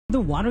the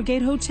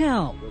Watergate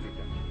Hotel.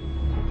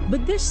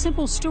 But this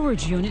simple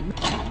storage unit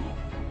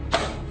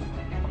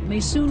may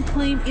soon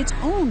claim its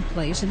own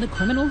place in the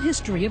criminal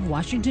history of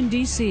Washington,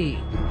 D.C.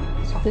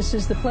 This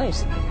is the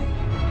place.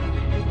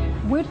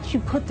 Where did you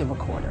put the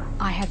recorder?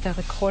 I had the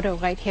recorder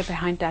right here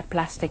behind that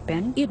plastic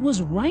bin. It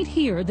was right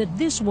here that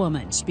this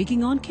woman,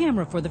 speaking on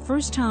camera for the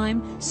first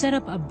time, set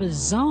up a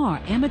bizarre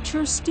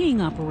amateur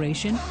sting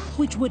operation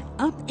which would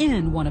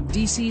upend one of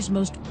D.C.'s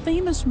most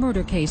famous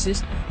murder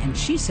cases, and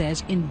she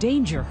says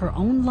endanger her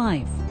own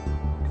life.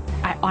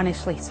 I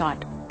honestly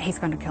thought, he's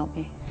going to kill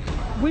me.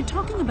 We're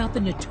talking about the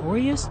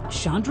notorious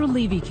Chandra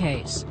Levy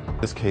case.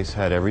 This case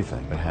had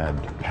everything. It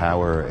had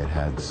power, it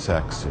had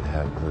sex, it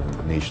had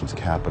the nation's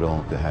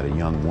capital, it had a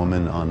young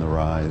woman on the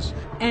rise.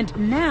 And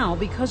now,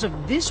 because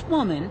of this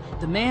woman,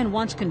 the man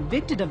once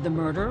convicted of the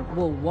murder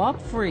will walk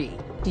free.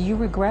 Do you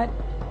regret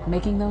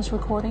making those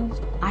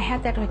recordings? I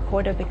had that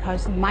recorder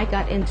because my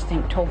gut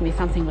instinct told me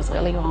something was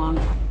really wrong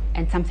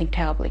and something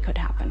terribly could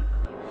happen.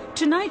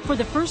 Tonight, for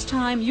the first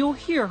time, you'll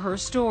hear her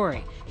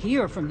story.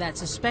 Hear from that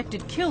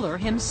suspected killer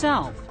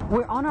himself.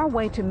 We're on our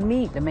way to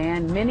meet the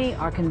man many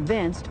are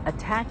convinced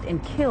attacked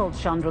and killed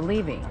Chandra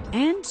Levy.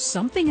 And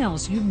something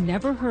else you've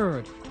never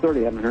heard.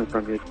 Sorry, I haven't heard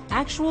from you.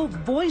 Actual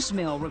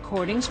voicemail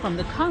recordings from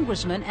the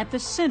congressman at the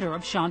center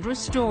of Chandra's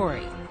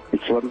story.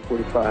 It's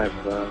 11:45.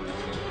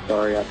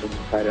 Sorry, I've been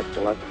tied up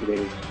the last 2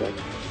 days.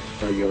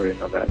 You already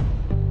know that.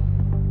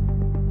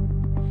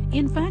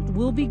 In fact,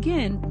 we'll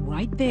begin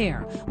right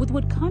there with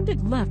what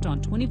Condit left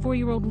on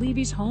 24-year-old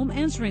Levy's home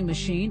answering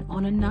machine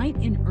on a night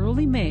in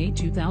early May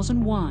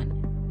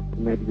 2001.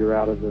 Maybe you're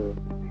out of the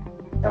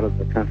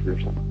country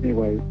or something.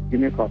 Anyway,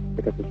 give me a call to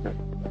pick up this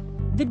message.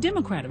 The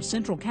Democrat of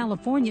Central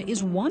California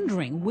is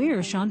wondering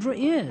where Chandra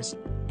is,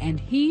 and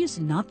he's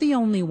not the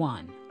only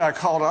one. I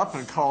called up,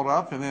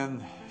 and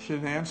then she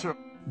didn't answer.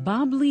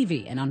 Bob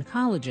Levy, an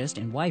oncologist,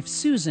 and wife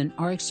Susan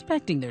are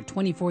expecting their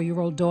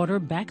 24-year-old daughter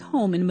back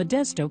home in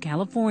Modesto,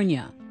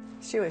 California.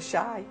 She was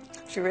shy.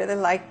 She really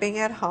liked being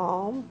at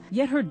home.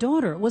 Yet her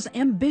daughter was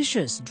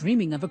ambitious,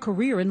 dreaming of a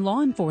career in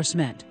law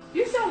enforcement.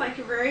 You sound like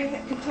you're very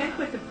content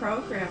with the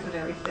program and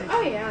everything.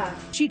 Oh, yeah.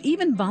 She'd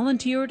even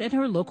volunteered at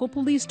her local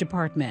police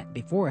department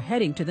before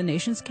heading to the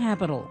nation's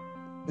capital.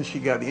 She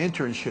got the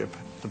internship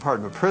at the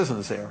Department of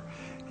Prisons there,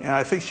 and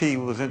I think she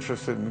was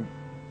interested in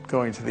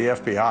going to the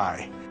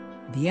FBI.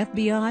 The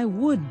FBI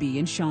would be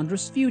in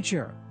Chandra's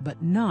future,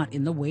 but not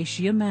in the way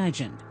she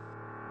imagined.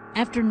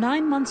 After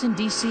 9 months in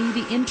D.C.,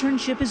 the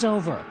internship is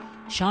over.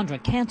 Chandra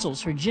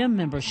cancels her gym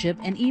membership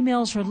and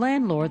emails her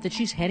landlord that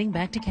she's heading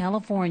back to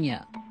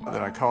California.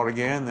 Then I called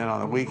again, then on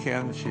the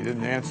weekend she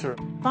didn't answer.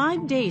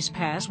 5 days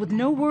pass with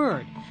no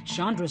word.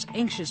 Chandra's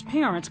anxious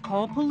parents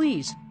call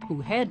police,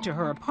 who head to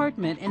her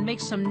apartment and make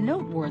some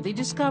noteworthy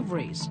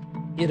discoveries.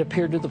 It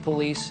appeared to the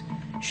police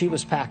she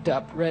was packed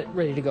up,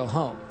 ready to go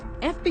home.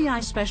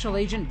 FBI Special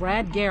Agent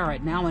Brad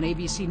Garrett, now an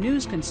ABC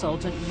News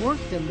consultant,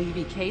 worked the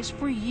Levy case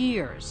for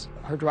years.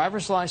 Her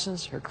driver's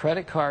license, her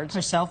credit cards,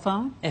 Her cell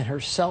phone? and her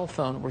cell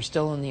phone were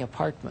still in the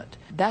apartment.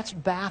 That's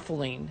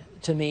baffling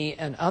to me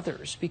and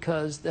others,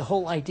 because the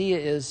whole idea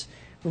is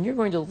when you're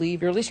going to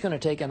leave, you're at least going to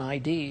take an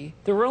ID.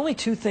 There were only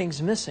two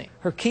things missing: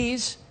 her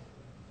keys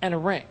and a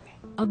ring.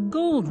 A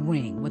gold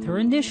ring with her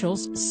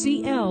initials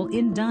CL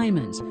in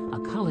diamonds, a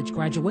college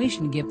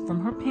graduation gift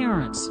from her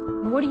parents.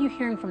 What are you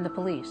hearing from the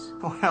police?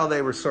 Well,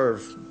 they were sort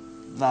of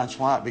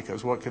nonchalant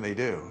because what can they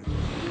do?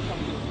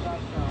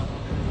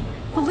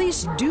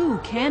 Police do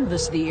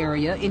canvass the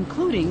area,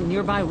 including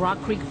nearby Rock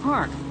Creek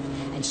Park.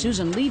 And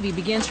Susan Levy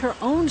begins her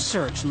own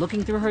search,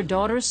 looking through her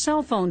daughter's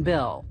cell phone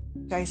bill.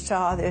 I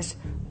saw this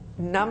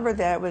number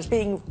that was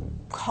being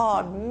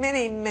called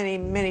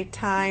many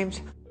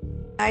times.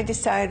 I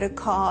decided to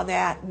call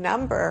that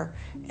number,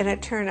 and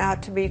it turned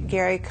out to be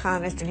Gary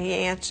Condit, and he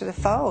answered the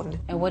phone.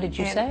 And what did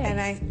you say?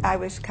 And I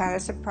was kind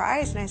of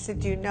surprised, and I said,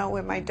 "Do you know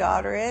where my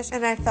daughter is?"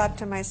 And I thought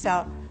to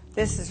myself,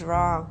 this is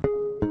wrong.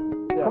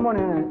 Come on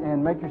in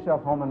and make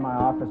yourself home in my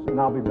office, and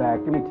I'll be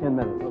back. Give me 10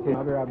 minutes. Okay,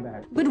 I'll be right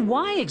back. But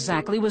why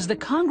exactly was the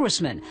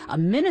congressman, a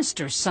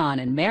minister's son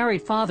and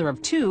married father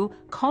of two,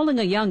 calling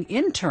a young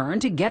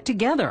intern to get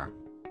together?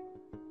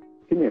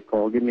 Give me a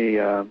call. Give me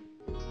a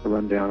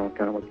rundown on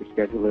kind of what your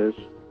schedule is.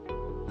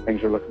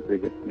 Things are looking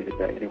pretty good for me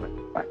today. Anyway,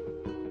 bye.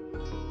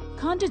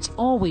 Condit's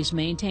always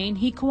maintained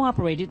he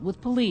cooperated with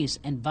police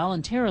and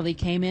voluntarily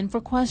came in for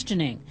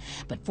questioning.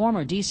 But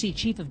former D.C.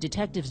 Chief of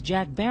Detectives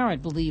Jack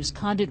Barrett believes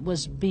Condit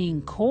was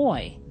being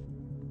coy.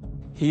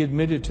 He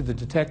admitted to the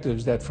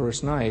detectives that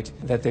first night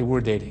that they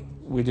were dating.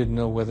 We didn't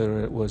know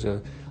whether it was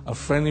a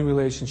friendly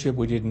relationship.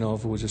 We didn't know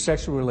if it was a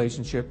sexual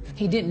relationship.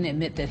 He didn't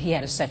admit that he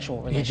had a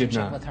sexual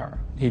relationship with her.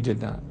 He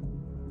did not.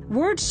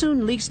 Word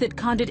soon leaks that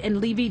Condit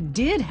and Levy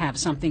did have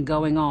something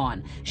going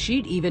on.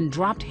 She'd even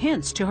dropped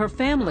hints to her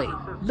family.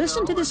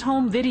 Listen to this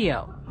home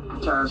video.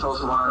 Terrence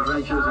also one of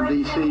our ventures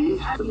in D.C.,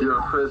 the Bureau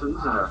of Prisons,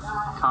 and a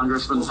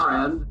congressman's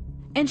friend.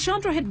 And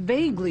Chandra had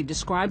vaguely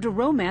described a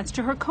romance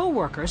to her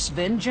co-worker,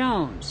 Sven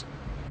Jones.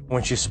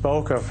 When she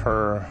spoke of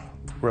her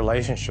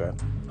relationship,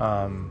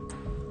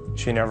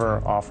 she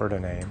never offered a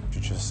name. She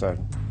just said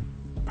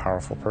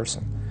powerful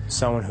person.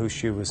 Someone who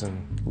she was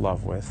in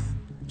love with,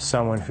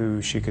 someone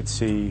who she could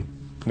see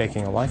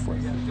making a life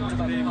with.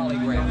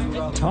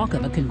 Talk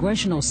of a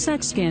congressional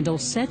sex scandal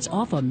sets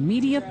off a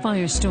media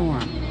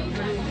firestorm.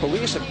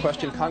 Police have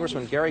questioned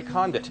Congressman Gary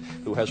Condit,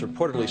 who has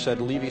reportedly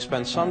said Levy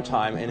spent some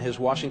time in his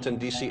Washington,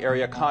 D.C.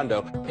 area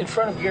condo. In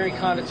front of Gary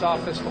Condit's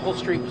office, the whole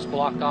street was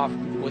blocked off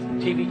with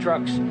TV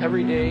trucks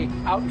every day.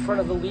 Out in front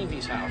of the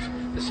Levy's house,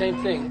 the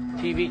same thing,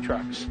 TV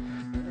trucks,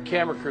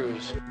 camera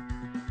crews.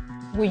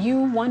 Were you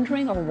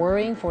wondering or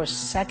worrying for a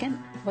second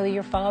whether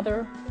your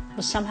father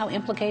was somehow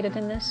implicated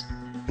in this?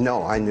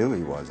 No, I knew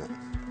he wasn't.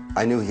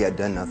 I knew he had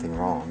done nothing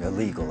wrong,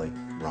 illegally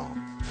wrong.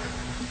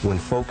 When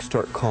folks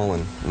start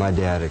calling my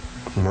dad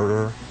a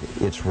murderer,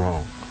 it's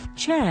wrong.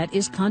 Chad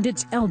is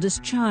Condit's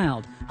eldest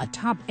child, a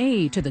top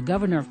aide to the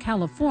governor of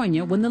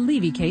California when the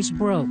Levy case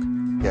broke.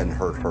 He hadn't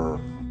hurt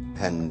her,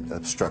 hadn't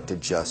obstructed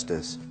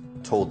justice,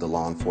 told the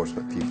law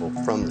enforcement people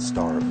from the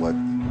start what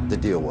the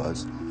deal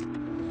was.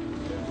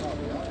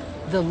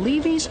 The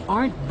Levys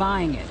aren't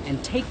buying it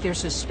and take their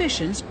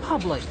suspicions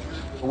public.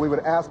 We would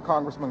ask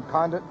Congressman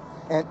Condit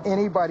and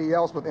anybody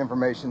else with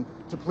information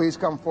to please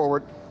come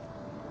forward.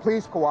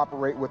 Please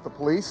cooperate with the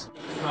police.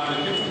 Do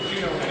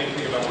you know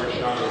anything about where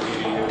Chandra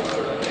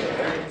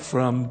Levy is?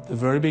 From the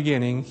very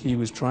beginning, he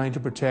was trying to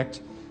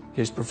protect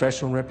his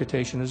professional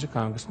reputation as a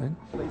congressman.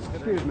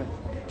 Excuse me.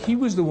 He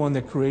was the one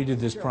that created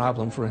this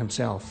problem for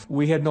himself.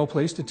 We had no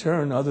place to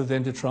turn other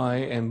than to try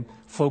and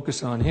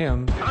focus on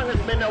him.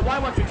 Congressman, why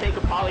won't you take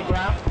a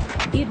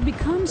polygraph? It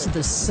becomes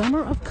the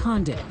summer of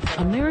Condit.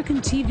 American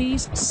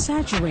TV's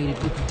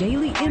saturated with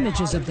daily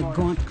images of the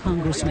gaunt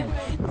congressman,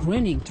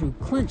 grinning through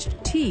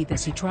clenched teeth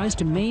as he tries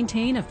to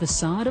maintain a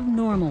facade of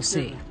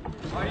normalcy.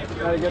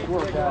 Gotta get to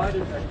work,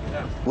 guys.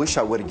 Wish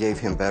I would have gave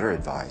him better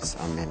advice.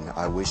 I mean,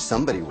 I wish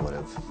somebody would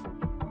have.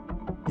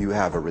 You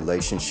have a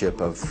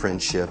relationship of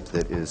friendship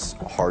that is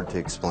hard to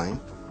explain.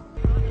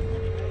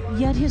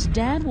 Yet his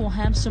dad will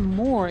have some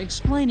more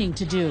explaining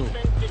to do.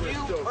 Did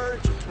you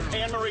urge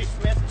Anne-Marie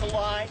Smith to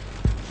lie?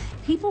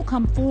 People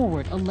come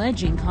forward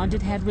alleging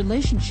Condit had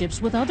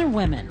relationships with other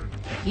women.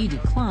 He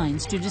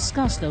declines to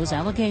discuss those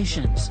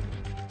allegations.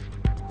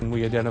 And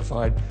we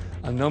identified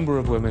a number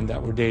of women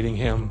that were dating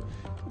him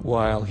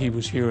while he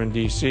was here in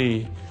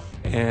D.C.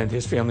 and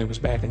his family was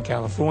back in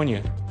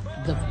California.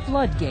 The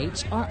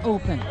floodgates are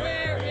open.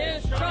 Where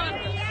is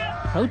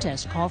Chandra?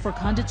 Protests call for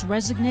Condit's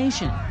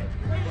resignation.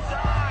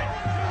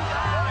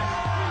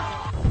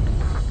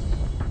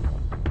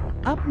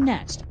 Up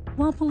next,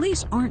 while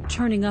police aren't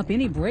turning up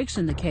any breaks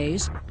in the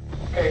case,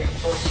 okay,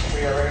 folks,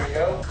 we are ready to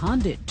go.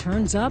 Condit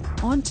turns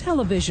up on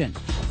television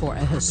for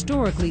a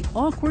historically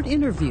awkward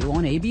interview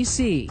on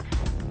ABC.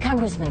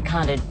 Congressman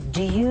Condit,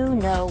 do you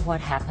know what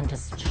happened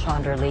to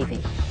Chandra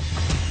Levy?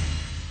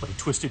 What a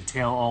twisted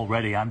tale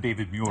already. I'm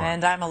David Muir.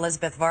 And I'm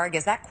Elizabeth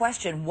Vargas. That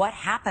question, what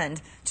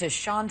happened to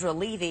Chandra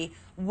Levy,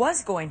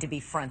 was going to be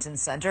front and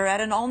center at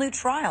an all-new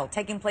trial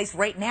taking place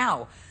right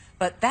now.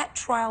 But that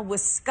trial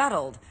was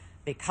scuttled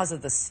because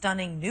of the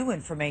stunning new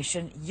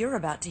information you're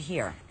about to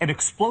hear. An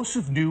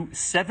explosive new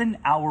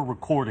 7-hour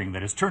recording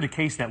that has turned a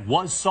case that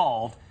was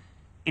solved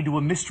into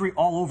a mystery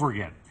all over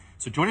again.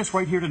 So join us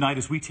right here tonight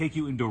as we take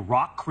you into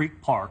Rock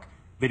Creek Park,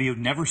 video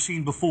never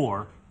seen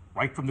before,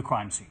 right from the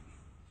crime scene.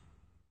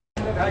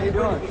 How you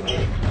doing?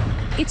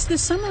 It's the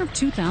summer of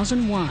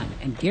 2001,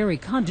 and Gary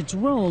Condit's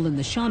role in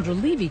the Chandra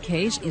Levy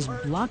case is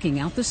blocking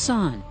out the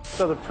sun.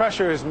 So the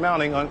pressure is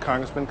mounting on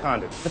Congressman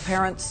Condit. The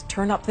parents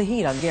turn up the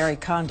heat on Gary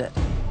Condit.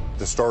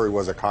 The story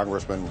was a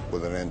congressman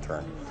with an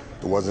intern.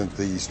 It wasn't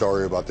the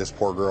story about this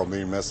poor girl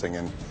being missing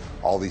and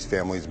all these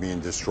families being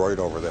destroyed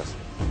over this.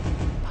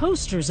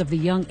 Posters of the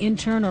young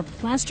intern are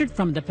plastered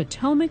from the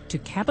Potomac to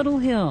Capitol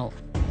Hill.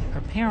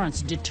 Her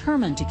parents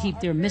determined to keep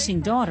their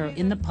missing daughter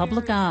in the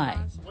public eye.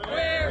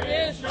 Where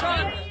is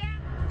Chandra?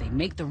 They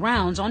make the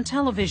rounds on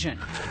television.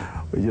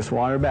 We just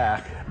want her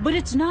back. But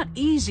it's not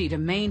easy to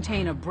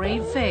maintain a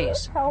brave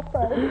face. Help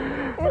us.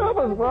 Help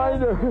us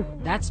find her.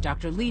 That's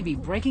Dr. Levy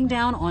breaking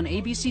down on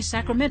ABC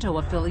Sacramento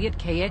affiliate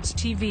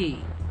KXTV.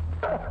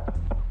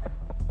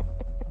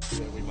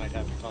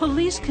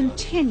 Police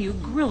continue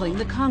grilling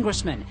the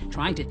congressman,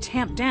 trying to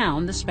tamp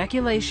down the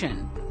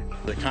speculation.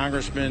 The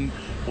congressman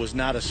was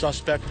not a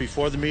suspect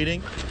before the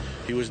meeting,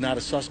 he was not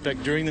a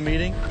suspect during the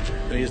meeting,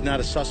 and he is not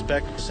a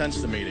suspect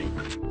since the meeting.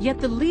 Yet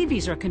the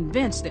Levys are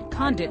convinced that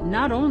Condit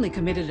not only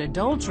committed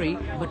adultery,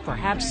 but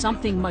perhaps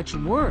something much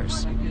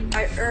worse.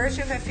 I urge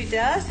him, if he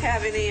does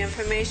have any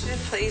information,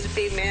 please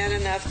be man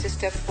enough to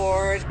step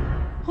forward.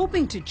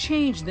 Hoping to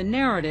change the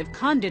narrative,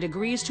 Condit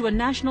agrees to a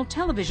national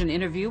television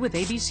interview with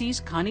ABC's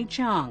Connie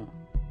Chung.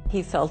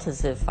 He felt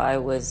as if I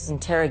was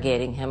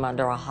interrogating him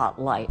under a hot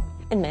light.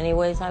 In many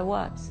ways, I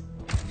was.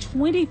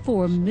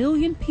 24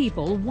 million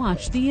people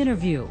watched the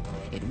interview.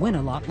 It went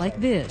a lot like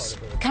this.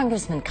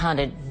 Congressman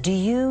Condit, do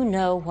you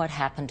know what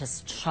happened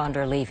to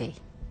Chandra Levy?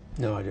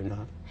 No, I do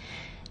not.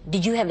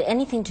 Did you have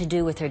anything to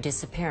do with her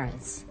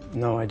disappearance?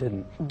 No, I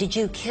didn't. Did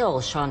you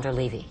kill Chandra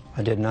Levy?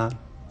 I did not.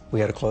 We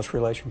had a close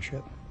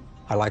relationship.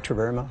 I liked her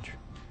very much.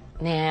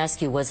 May I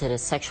ask you, was it a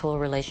sexual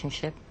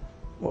relationship?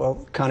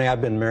 Well, Connie,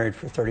 I've been married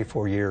for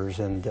 34 years,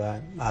 and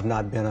I've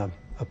not been a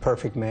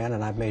perfect man,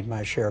 and I've made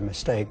my share of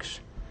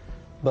mistakes.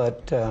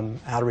 But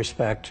out of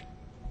respect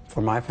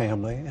for my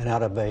family and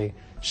out of a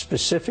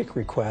specific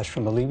request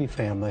from the Levy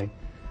family,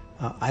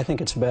 I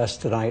think it's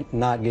best that I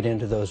not get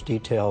into those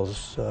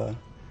details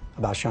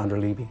about Chandra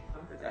Levy.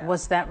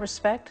 Was that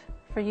respect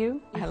for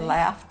you? I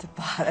laughed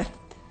about it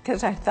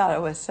because I thought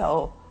it was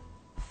so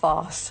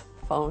false,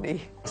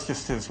 phony. It's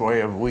just his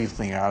way of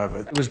weaseling out of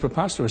it. It was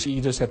preposterous. You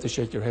just have to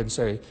shake your head and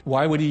say,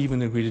 why would he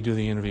even agree to do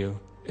the interview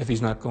if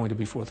he's not going to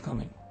be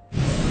forthcoming?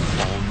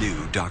 All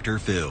new Dr.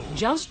 Phil.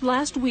 Just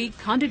last week,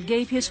 Condit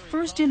gave his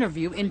first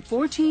interview in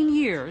 14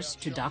 years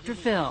to Dr.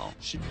 Phil.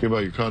 Came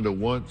by your condo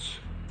once?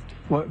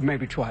 Well,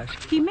 maybe twice.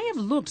 He may have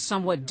looked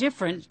somewhat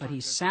different, but he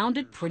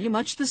sounded pretty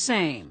much the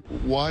same.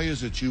 Why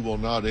is it you will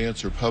not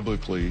answer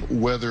publicly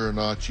whether or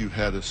not you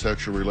had a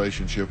sexual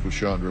relationship with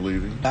Chandra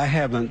Levy? I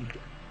haven't,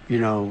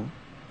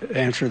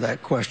 answered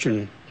that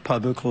question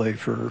publicly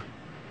for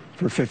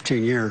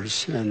 15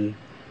 years, and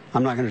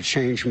I'm not going to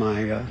change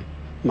my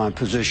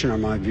position or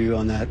my view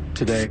on that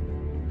today.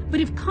 But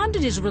if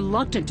Condit is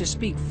reluctant to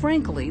speak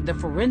frankly, the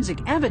forensic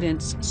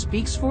evidence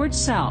speaks for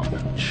itself.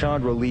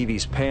 Chandra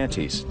Levy's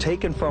panties,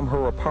 taken from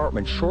her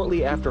apartment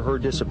shortly after her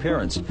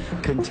disappearance,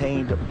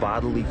 contained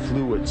bodily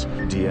fluids.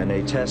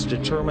 DNA tests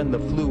determined the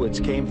fluids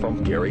came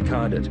from Gary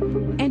Condit.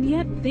 And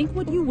yet, think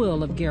what you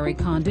will of Gary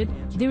Condit,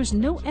 there's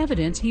no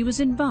evidence he was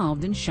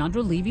involved in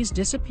Chandra Levy's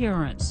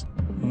disappearance.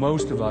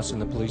 Most of us in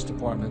the police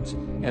department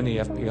and the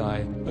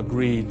FBI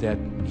agreed that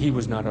he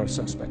was not our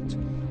suspect,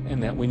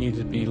 and that we needed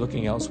to be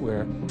looking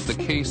elsewhere. The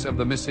case of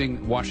the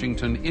missing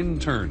Washington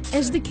intern.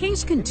 As the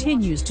case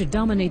continues to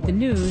dominate the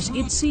news,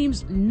 it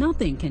seems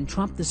nothing can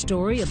trump the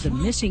story of the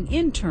missing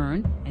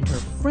intern and her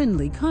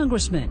friendly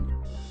congressman.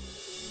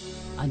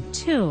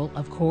 Until,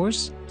 of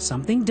course,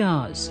 something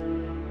does.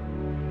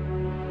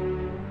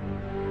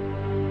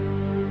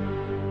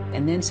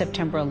 And then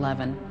September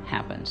 11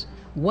 happens.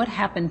 What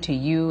happened to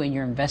you and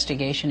your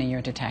investigation and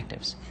your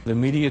detectives? The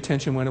media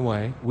attention went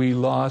away. We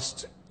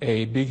lost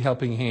a big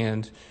helping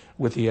hand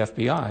with the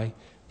FBI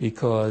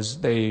because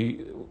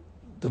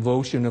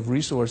devotion of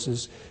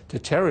resources to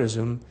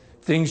terrorism,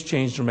 things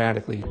changed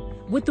dramatically.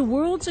 With the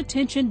world's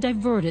attention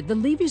diverted, the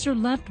Levys are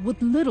left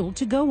with little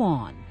to go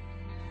on.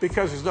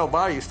 Because there's no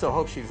body, you still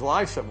hope she's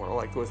alive somewhere,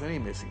 like with any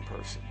missing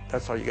person.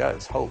 That's all you got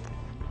is hope.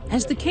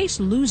 As the case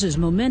loses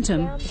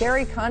momentum,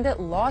 Gary Condit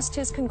lost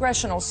his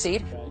congressional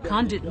seat.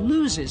 Condit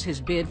loses his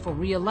bid for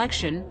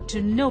re-election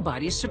to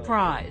nobody's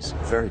surprise.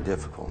 Very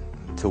difficult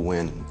to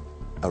win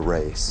a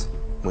race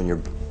when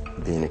you're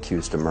being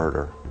accused of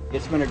murder.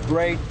 It's been a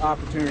great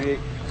opportunity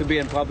to be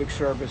in public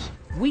service.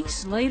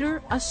 Weeks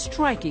later, a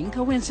striking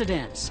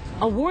coincidence.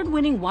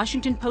 Award-winning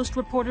Washington Post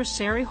reporter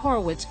Sari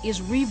Horowitz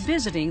is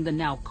revisiting the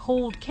now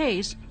cold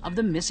case of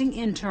the missing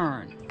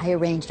intern. I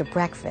arranged a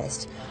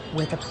breakfast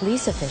with a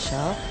police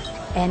official,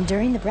 and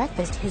during the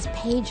breakfast, his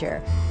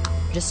pager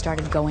just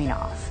started going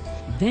off.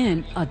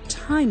 Then a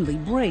timely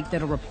break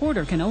that a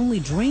reporter can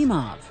only dream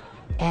of.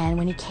 And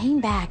when he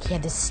came back, he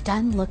had this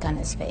stunned look on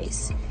his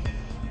face.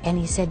 And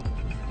he said,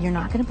 "You're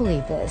not going to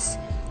believe this,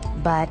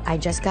 but I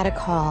just got a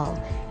call,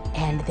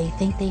 and they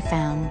think they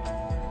found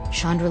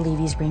Chandra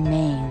Levy's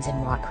remains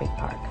in Rock Creek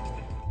Park."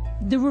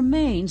 The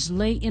remains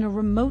lay in a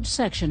remote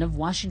section of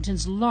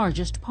Washington's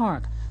largest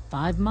park,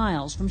 5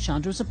 miles from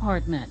Chandra's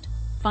apartment.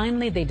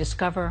 Finally, they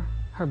discover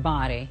her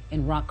body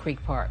in Rock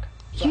Creek Park.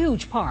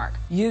 Huge park.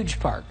 Huge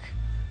park.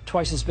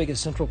 Twice as big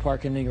as Central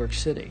Park in New York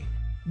City.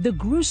 The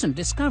gruesome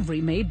discovery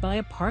made by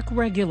a park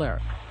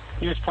regular.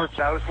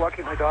 I was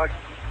walking my dog,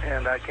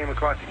 and I came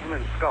across a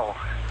human skull.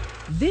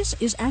 This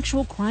is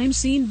actual crime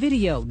scene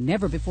video,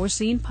 never before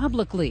seen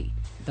publicly.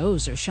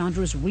 Those are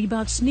Chandra's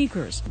Reebok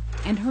sneakers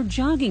and her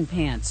jogging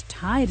pants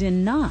tied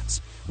in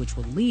knots, which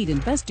will lead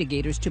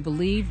investigators to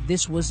believe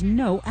this was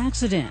no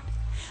accident.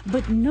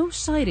 But no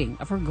sighting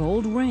of her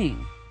gold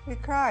ring. We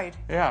cried.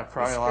 Yeah, I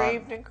cried a lot. We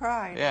screamed and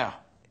cried. Yeah.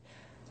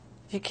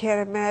 You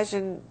can't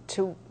imagine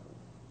to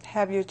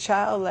have your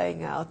child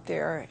laying out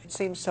there. It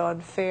seems so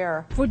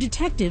unfair. For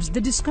detectives, the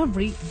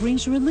discovery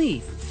brings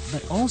relief,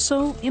 but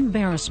also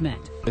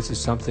embarrassment. This is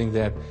something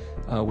that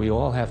we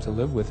all have to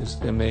live with.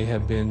 There may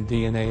have been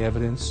DNA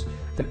evidence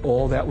that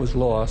all that was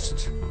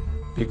lost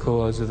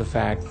because of the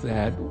fact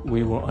that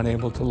we were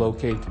unable to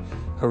locate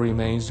her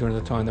remains during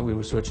the time that we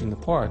were searching the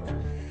park.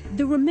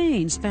 The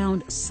remains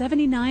found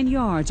 79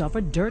 yards off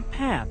a dirt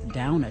path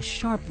down a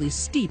sharply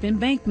steep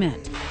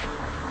embankment.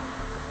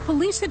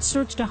 Police had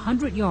searched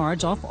 100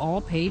 yards off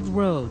all paved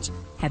roads.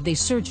 Had they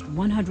searched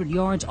 100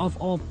 yards off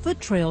all foot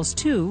trails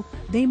too,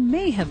 they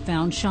may have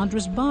found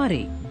Chandra's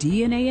body,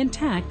 DNA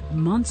intact,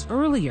 months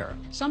earlier.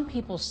 Some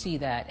people see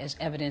that as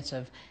evidence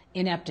of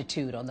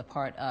ineptitude on the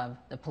part of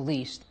the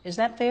police. Is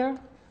that fair?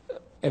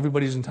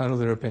 Everybody's entitled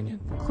to their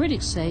opinion.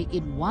 Critics say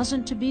it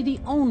wasn't to be the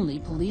only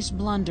police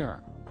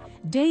blunder.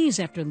 Days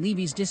after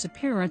Levy's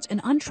disappearance,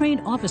 an untrained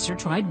officer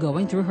tried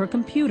going through her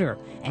computer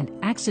and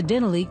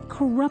accidentally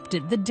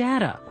corrupted the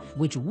data,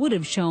 which would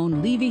have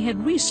shown Levy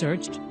had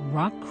researched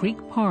Rock Creek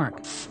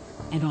Park.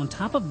 And on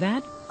top of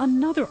that,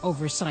 another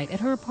oversight at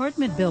her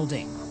apartment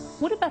building.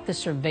 What about the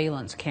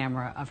surveillance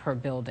camera of her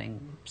building?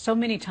 So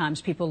many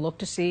times people look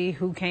to see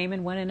who came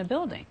and went in a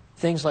building.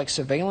 Things like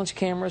surveillance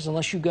cameras,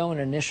 unless you go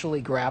and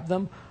initially grab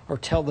them or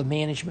tell the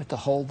management to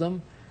hold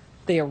them,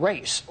 they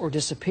erase or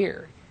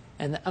disappear.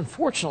 And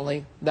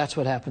unfortunately, that's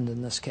what happened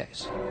in this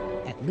case.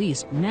 At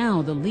least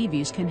now the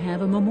Levys can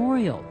have a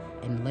memorial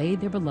and lay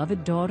their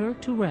beloved daughter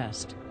to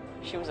rest.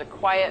 She was a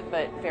quiet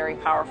but very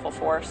powerful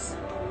force,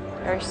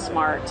 very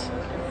smart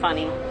and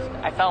funny.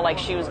 I felt like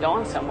she was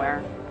going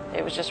somewhere.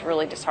 It was just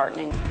really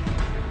disheartening.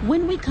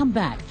 When we come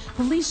back,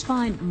 police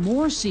find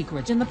more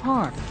secrets in the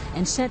park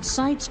and set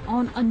sights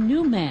on a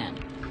new man.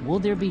 Will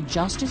there be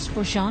justice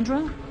for Chandra?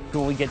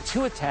 When we get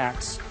 2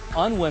 attacks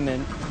on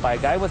women by a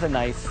guy with a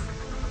knife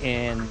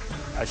in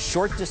a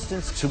short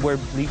distance to where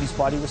Levy's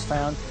body was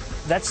found,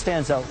 that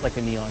stands out like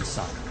a neon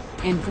sign.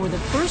 And for the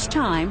first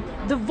time,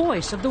 the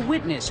voice of the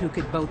witness who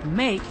could both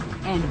make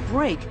and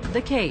break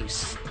the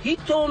case. He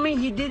told me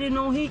he didn't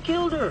know he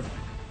killed her.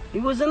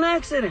 It was an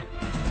accident.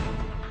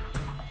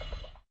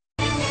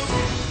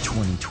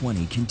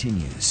 2020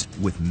 continues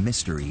with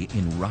mystery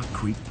in Rock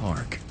Creek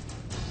Park.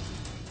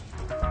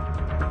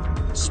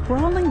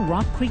 Sprawling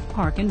Rock Creek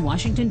Park in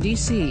Washington,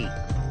 D.C.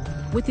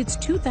 With its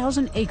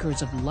 2,000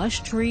 acres of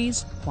lush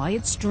trees,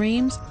 quiet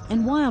streams,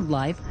 and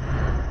wildlife,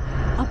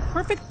 a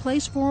perfect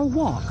place for a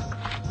walk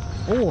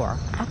or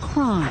a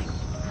crime.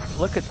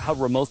 Look at how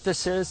remote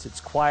this is.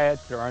 It's quiet.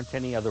 There aren't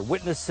any other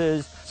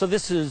witnesses. So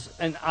this is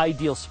an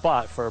ideal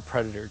spot for a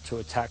predator to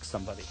attack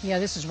somebody. Yeah,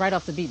 this is right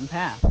off the beaten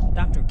path.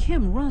 Dr.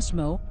 Kim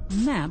Rusmo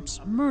maps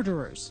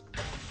murderers.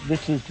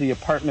 This is the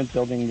apartment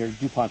building near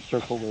DuPont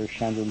Circle where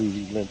Chandra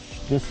Levy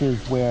lived. This is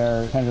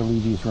where Chandra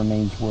Levy's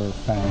remains were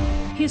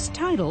found. His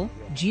title,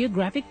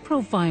 Geographic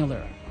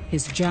Profiler.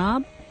 His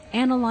job,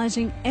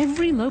 analyzing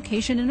every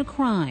location in a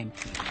crime.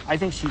 I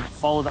think she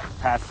followed up the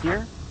path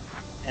here,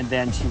 and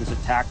then she was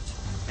attacked,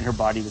 and her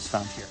body was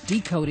found here.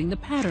 Decoding the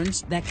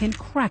patterns that can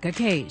crack a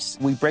case.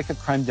 We break a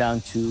crime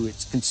down to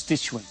its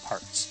constituent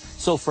parts.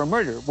 So for a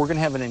murder, we're going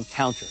to have an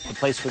encounter, the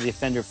place where the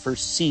offender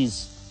first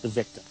sees the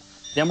victim.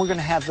 Then we're going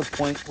to have the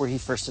point where he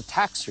first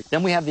attacks her.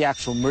 Then we have the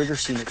actual murder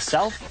scene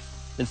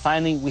itself. Then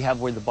finally, we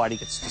have where the body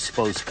gets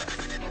disposed of.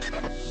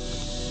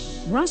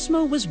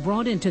 Rusmo was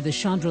brought into the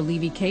Chandra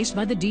Levy case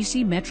by the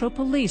D.C. Metro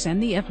Police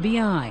and the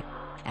FBI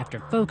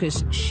after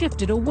focus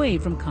shifted away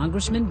from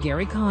Congressman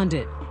Gary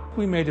Condit.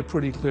 We made it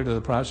pretty clear to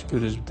the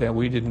prosecutors that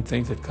we didn't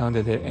think that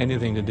Condit had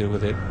anything to do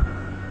with it.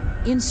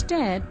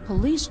 Instead,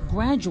 police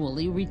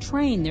gradually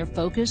retrained their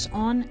focus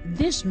on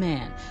this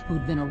man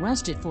who'd been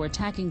arrested for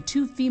attacking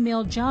 2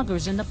 female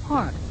joggers in the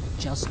park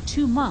just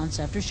 2 months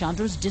after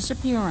Chandra's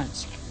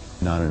disappearance.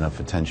 Not enough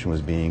attention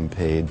was being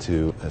paid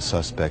to a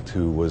suspect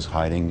who was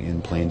hiding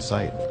in plain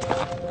sight.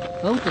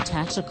 Both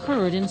attacks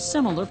occurred in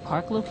similar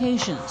park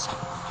locations.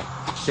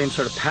 Same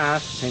sort of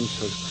path, same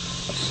sort of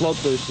slope.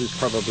 This is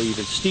probably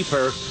even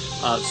steeper,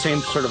 same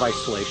sort of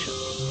isolation.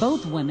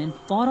 Both women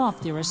fought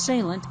off their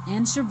assailant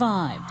and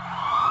survived.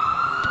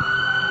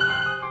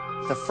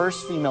 The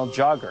first female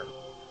jogger,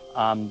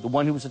 the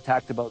one who was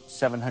attacked about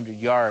 700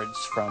 yards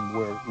from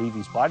where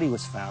Levy's body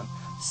was found,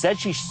 said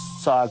she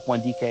saw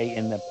Gwandike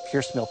in the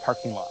Pierce Mill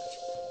parking lot.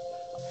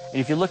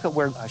 And if you look at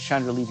where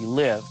Chandra Levy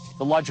lived,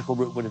 the logical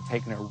route would have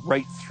taken her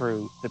right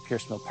through the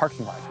Pierce Mill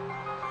parking lot.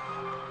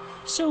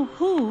 So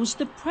who's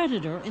the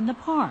predator in the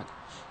park?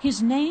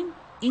 His name?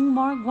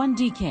 Ingmar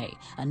Gwandike,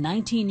 a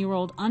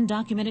 19-year-old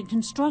undocumented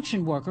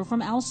construction worker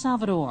from El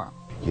Salvador.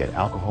 He had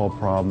alcohol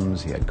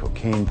problems, he had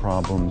cocaine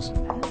problems.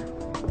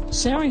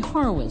 Sari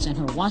Horowitz and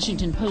her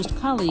Washington Post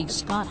colleague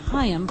Scott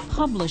Hyam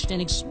published an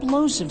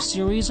explosive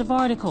series of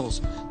articles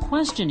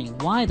questioning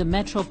why the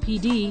Metro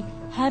PD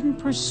hadn't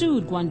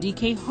pursued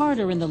Gwandike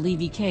harder in the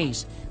Levy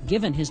case,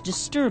 given his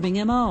disturbing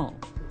M.O.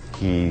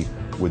 He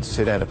would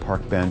sit at a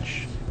park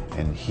bench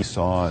and he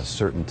saw a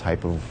certain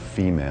type of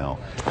female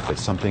that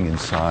something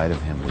inside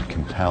of him would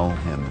compel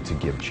him to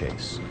give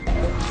chase.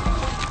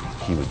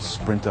 He would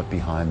sprint up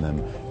behind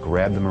them,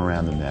 grab them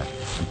around the neck,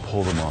 and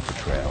pull them off the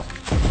trail.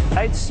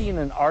 I'd seen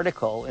an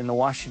article in the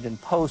Washington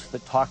Post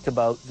that talked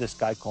about this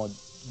guy called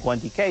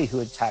Gwandike who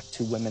attacked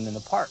 2 women in the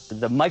park.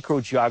 The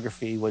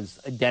microgeography was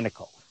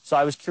identical. So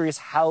I was curious,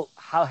 how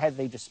had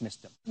they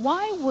dismissed him?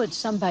 Why would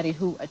somebody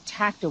who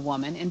attacked a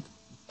woman and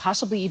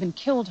possibly even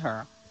killed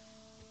her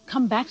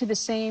come back to the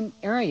same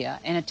area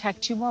and attack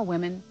 2 more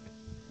women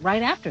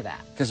right after that?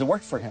 Because it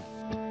worked for him.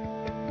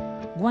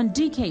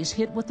 Gwandike's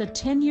hit with a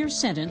 10-year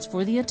sentence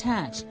for the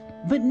attacks.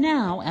 But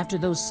now, after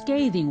those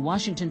scathing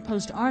Washington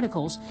Post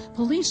articles,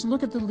 police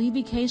look at the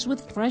Levy case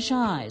with fresh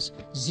eyes,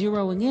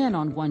 zeroing in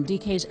on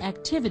Gwandike's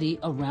activity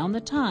around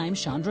the time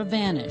Chandra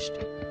vanished.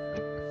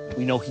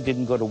 We know he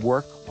didn't go to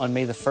work on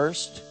May the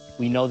 1st.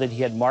 We know that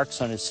he had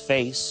marks on his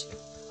face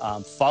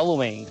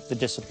following the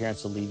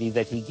disappearance of Levy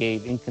that he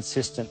gave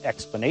inconsistent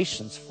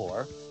explanations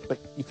for. But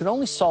you can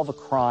only solve a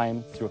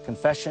crime through a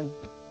confession,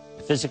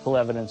 physical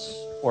evidence,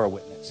 or a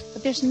witness.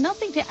 But there's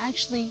nothing to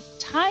actually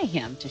tie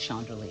him to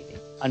Chandra Levy.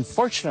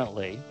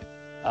 Unfortunately,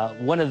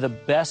 One of the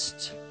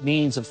best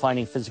means of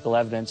finding physical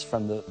evidence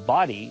from the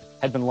body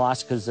had been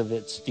lost because of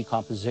its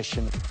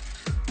decomposition.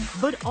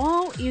 But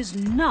all is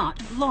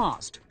not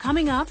lost.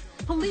 Coming up,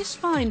 police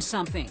find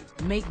something.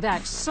 Make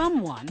that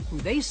someone who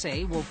they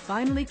say will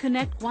finally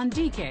connect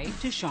Wandike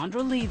to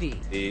Chandra Levy.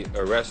 The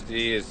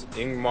arrestee is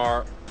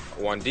Ingmar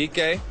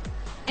Wandike.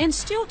 And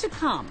still to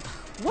come,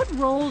 what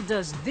role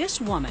does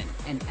this woman,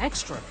 an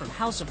extra from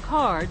House of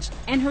Cards,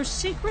 and her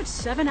secret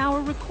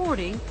 7-hour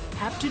recording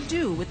have to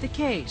do with the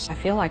case? I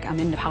feel like I'm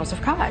in the House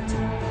of Cards.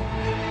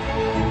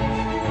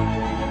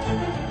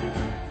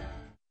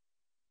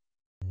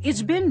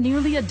 It's been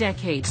nearly a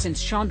decade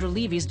since Chandra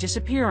Levy's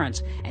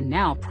disappearance, and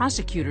now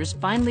prosecutors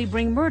finally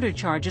bring murder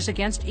charges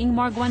against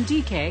Ingmar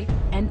Wandike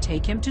and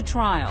take him to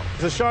trial.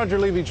 The Chandra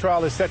Levy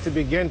trial is set to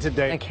begin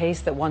today. A case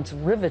that once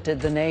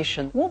riveted the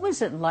nation. What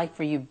was it like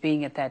for you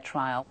being at that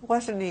trial? It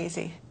wasn't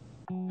easy.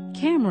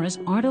 Cameras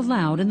aren't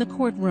allowed in the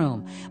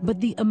courtroom, but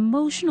the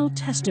emotional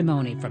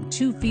testimony from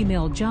 2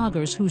 female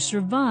joggers who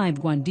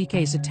survived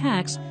Wandike's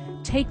attacks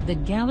take the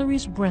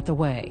gallery's breath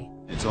away.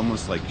 It's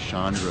almost like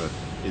Chandra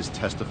is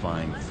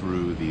testifying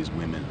through these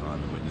women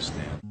on the witness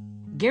stand.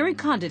 Gary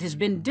Condit has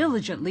been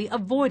diligently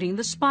avoiding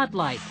the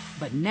spotlight,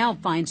 but now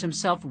finds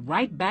himself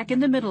right back in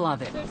the middle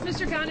of it.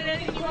 Mr. Condit,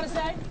 anything you want to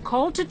say?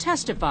 Called to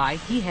testify,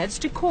 he heads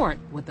to court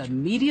with a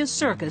media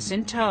circus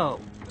in tow.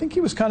 I think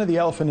he was kind of the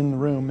elephant in the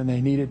room, and they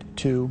needed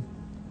to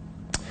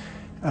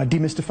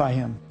demystify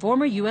him.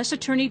 Former U.S.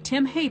 Attorney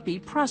Tim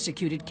Hapey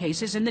prosecuted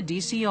cases in the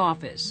D.C.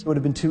 office. It would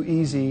have been too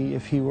easy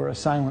if he were a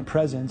silent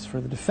presence for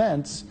the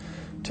defense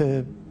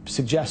to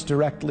suggest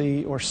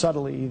directly or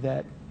subtly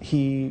that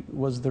he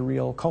was the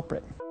real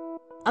culprit.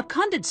 A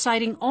Condit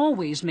sighting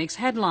always makes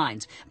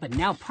headlines, but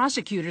now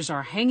prosecutors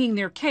are hanging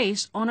their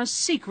case on a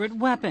secret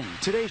weapon.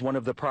 Today's one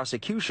of the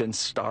prosecution's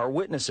star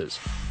witnesses.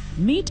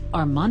 Meet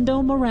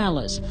Armando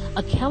Morales,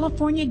 a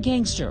California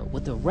gangster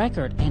with a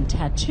record and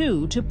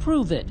tattoo to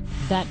prove it.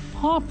 That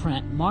paw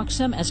print marks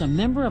him as a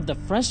member of the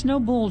Fresno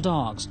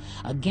Bulldogs,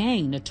 a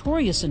gang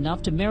notorious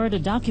enough to merit a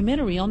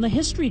documentary on the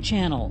History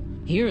Channel.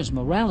 Here's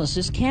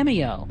Morales'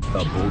 cameo.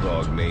 A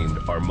bulldog named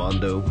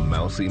Armando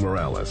Mousy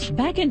Morales.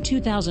 Back in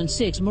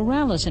 2006,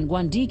 Morales and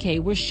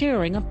Wandike were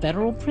sharing a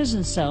federal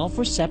prison cell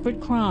for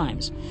separate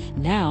crimes.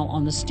 Now,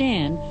 on the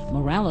stand,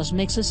 Morales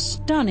makes a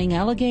stunning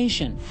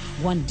allegation.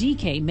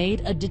 Wandike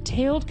made a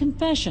detailed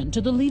confession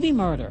to the Levy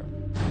murder.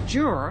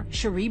 Juror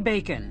Cherie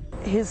Bacon.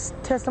 His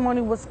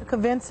testimony was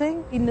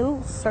convincing. He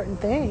knew certain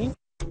things.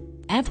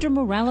 After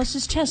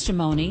Morales'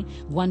 testimony,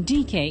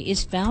 Wandike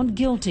is found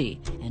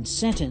guilty and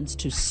sentenced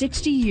to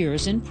 60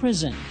 years in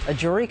prison. A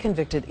jury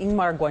convicted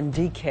Ingmar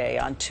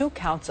Wandike on 2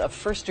 counts of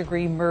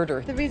first-degree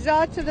murder. The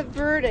results of the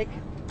verdict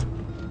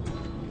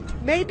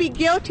may be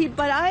guilty,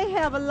 but I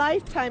have a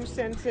lifetime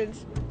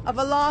sentence of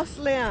a lost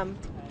limb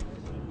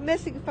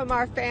missing from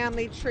our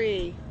family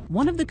tree.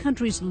 One of the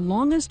country's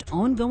longest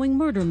ongoing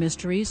murder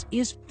mysteries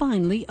is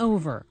finally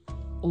over.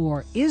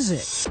 Or is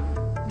it?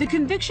 The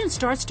conviction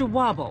starts to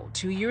wobble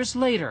 2 years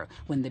later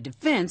when the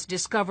defense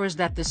discovers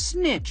that the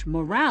snitch,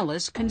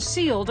 Morales,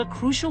 concealed a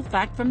crucial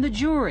fact from the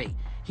jury.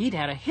 He'd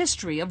had a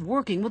history of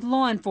working with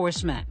law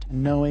enforcement.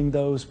 Knowing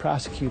those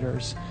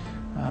prosecutors,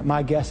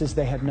 my guess is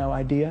they had no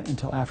idea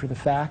until after the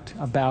fact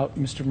about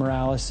Mr.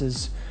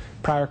 Morales'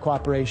 prior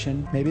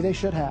cooperation. Maybe they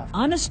should have.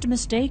 Honest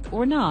mistake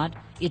or not,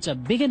 it's a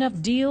big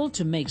enough deal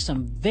to make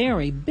some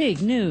very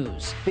big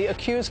news. The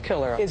accused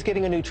killer is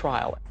getting a new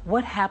trial.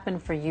 What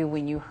happened for you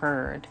when you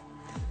heard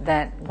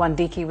that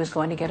Wandike was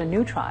going to get a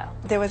new trial?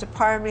 There was a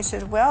part of me that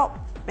said, well,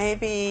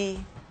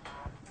 maybe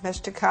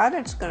Mr.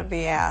 Condit's going to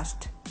be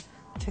asked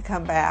to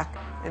come back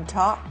and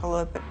talk a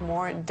little bit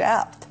more in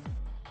depth.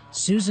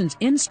 Susan's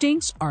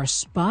instincts are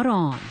spot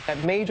on. A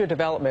major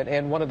development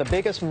in one of the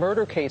biggest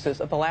murder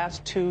cases of the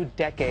last 2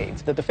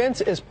 decades. The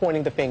defense is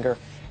pointing the finger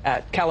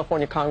at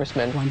California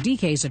Congressman.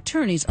 Wandike's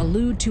attorneys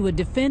allude to a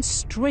defense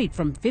straight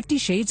from 50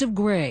 Shades of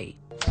Grey.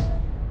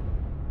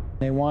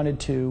 They wanted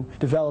to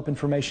develop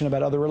information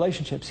about other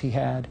relationships he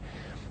had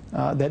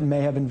that may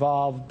have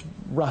involved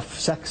rough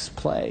sex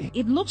play.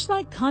 It looks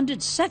like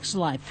Condit's sex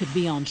life could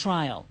be on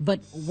trial, but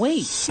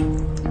wait.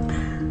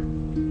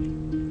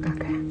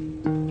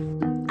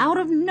 Out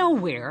of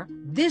nowhere,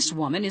 this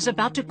woman is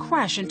about to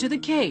crash into the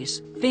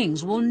case.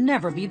 Things will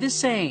never be the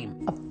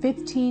same. A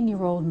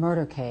 15-year-old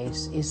murder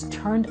case is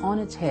turned on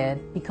its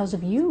head because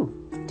of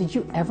you. Did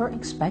you ever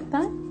expect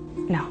that?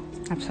 No,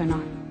 absolutely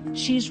not.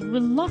 She's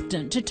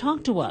reluctant to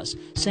talk to us,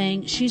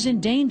 saying she's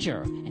in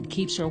danger and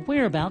keeps her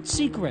whereabouts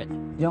secret.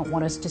 You don't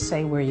want us to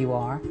say where you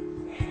are?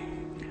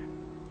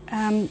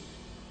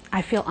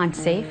 I feel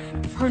unsafe.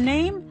 Her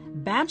name?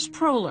 Babs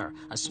Prohler,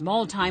 a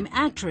small-time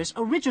actress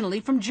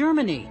originally from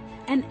Germany.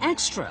 An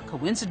extra,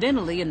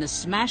 coincidentally, in the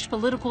smash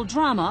political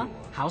drama,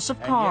 House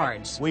of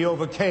Cards. We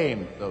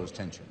overcame those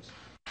tensions.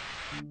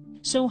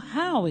 So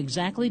how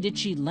exactly did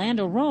she land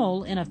a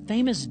role in a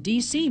famous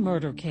D.C.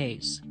 murder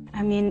case?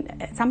 I mean,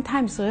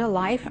 sometimes real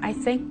life, I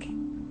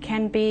think,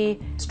 can be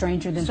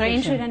stranger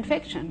than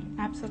fiction.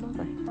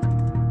 Absolutely.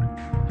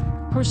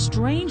 Her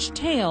strange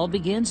tale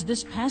begins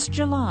this past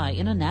July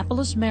in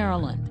Annapolis,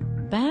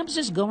 Maryland. Babs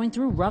is going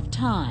through rough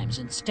times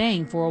and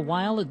staying for a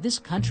while at this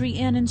country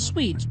inn and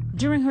suite.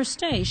 During her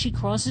stay, she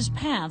crosses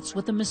paths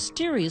with a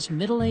mysterious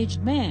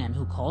middle-aged man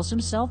who calls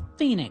himself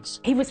Phoenix.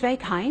 He was very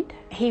kind.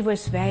 He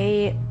was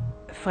very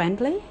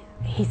friendly.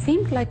 He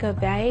seemed like a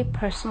very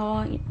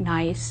personal,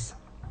 nice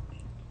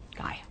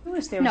guy.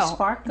 Was there a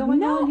spark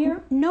going on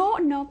here?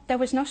 No, there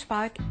was no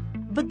spark.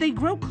 But they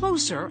grow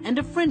closer and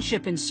a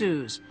friendship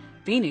ensues.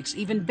 Phoenix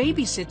even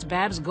babysits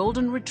Babs'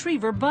 golden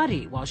retriever,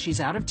 Buddy, while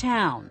she's out of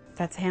town.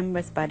 That's him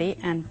with Buddy,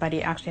 and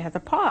Buddy actually has a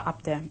paw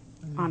up there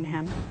on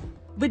him.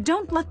 But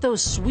don't let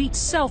those sweet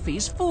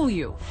selfies fool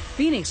you.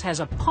 Phoenix has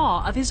a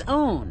paw of his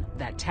own,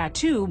 that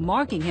tattoo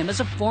marking him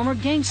as a former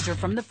gangster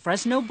from the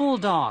Fresno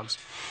Bulldogs.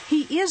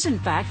 He is, in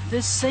fact,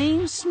 the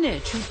same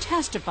snitch who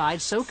testified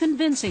so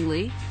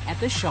convincingly at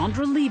the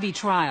Chandra Levy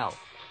trial,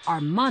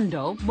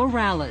 Armando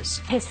Morales.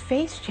 His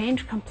face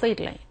changed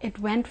completely. It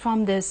went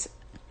from this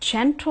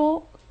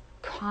gentle,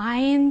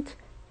 kind,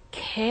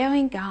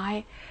 caring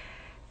guy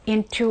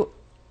into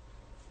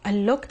a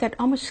look that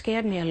almost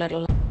scared me a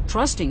little.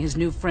 Trusting his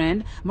new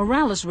friend,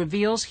 Morales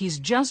reveals he's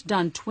just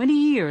done 20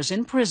 years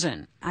in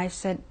prison. I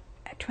said,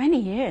 20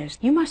 years?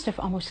 You must have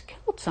almost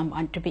killed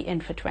someone to be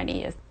in for 20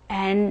 years.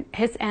 And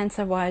his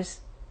answer was,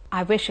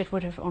 I wish it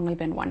would have only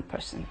been one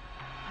person.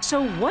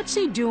 So what's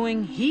he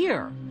doing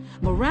here?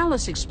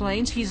 Morales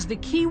explains he's the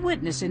key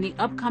witness in the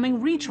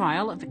upcoming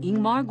retrial of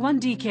Ingmar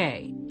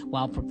Guandike.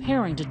 While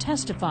preparing to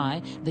testify,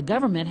 the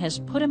government has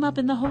put him up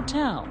in the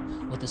hotel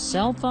with a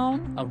cell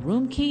phone, a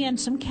room key, and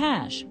some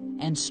cash,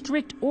 and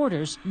strict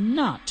orders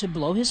not to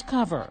blow his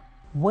cover.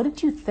 What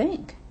did you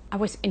think? I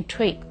was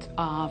intrigued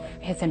of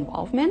his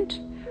involvement,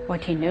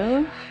 what he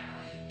knew.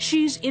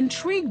 She's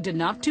intrigued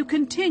enough to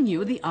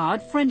continue the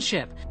odd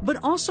friendship, but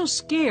also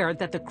scared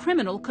that the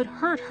criminal could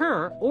hurt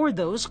her or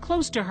those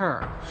close to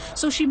her.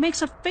 So she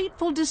makes a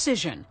fateful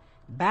decision.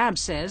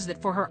 Babs says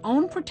that for her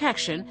own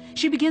protection,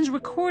 she begins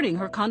recording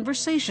her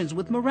conversations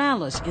with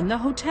Morales in the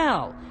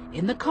hotel,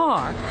 in the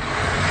car,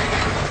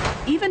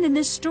 even in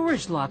this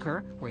storage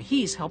locker where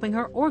he's helping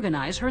her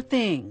organize her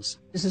things.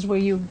 This is where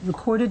you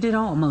recorded it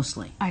all,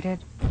 mostly. I did.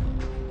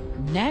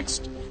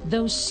 Next,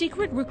 those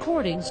secret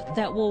recordings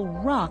that will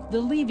rock the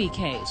Levy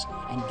case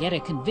and get a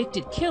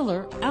convicted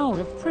killer out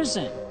of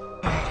prison.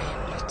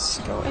 Let's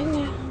go in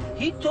there.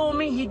 He told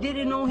me he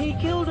didn't know he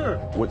killed her.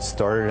 What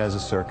started as a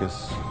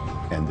circus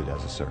ended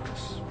as a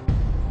circus.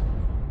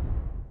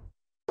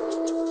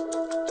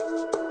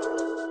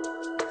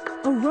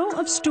 A row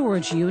of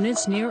storage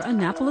units near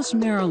Annapolis,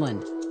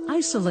 Maryland.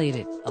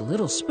 Isolated, a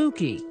little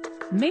spooky.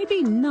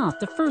 Maybe not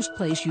the first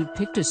place you'd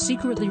pick to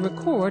secretly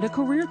record a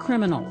career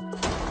criminal.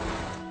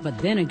 But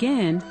then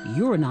again,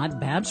 you're not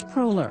Babs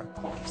Proler.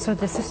 So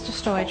this is the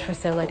storage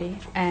facility,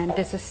 and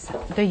this is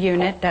the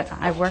unit that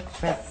I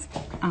worked with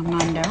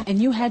Armando.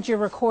 And you had your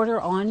recorder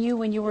on you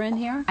when you were in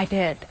here? I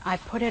did. I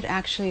put it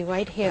actually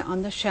right here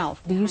on the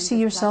shelf. Do you see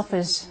yourself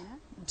as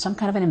some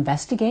kind of an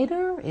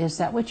investigator? Is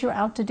that what you're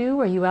out to do?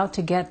 Are you out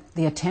to get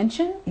the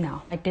attention?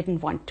 No, I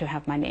didn't want to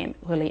have my name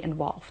really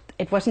involved.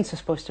 It wasn't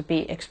supposed to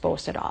be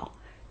exposed at all.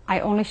 I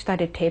only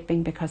started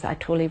taping because I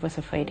truly was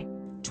afraid.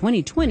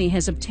 2020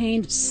 has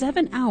obtained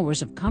 7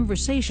 hours of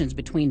conversations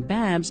between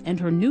Babs and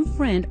her new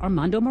friend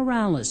Armando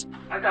Morales.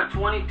 I got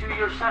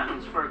 22-year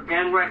sentence for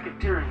gang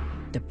racketeering.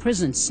 The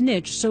prison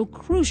snitch so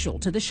crucial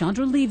to the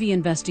Chandra Levy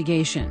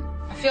investigation.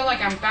 I feel like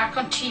I'm back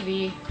on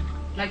TV,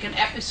 like an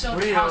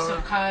episode of House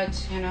of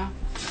Cards, you know?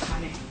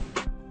 Funny.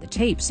 The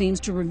tape seems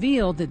to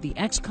reveal that the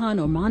ex-con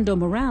Armando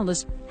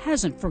Morales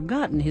hasn't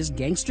forgotten his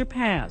gangster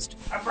past.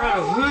 I brought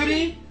a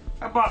hoodie.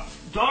 I bought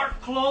dark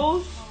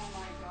clothes.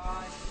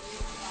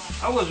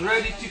 I was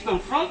ready to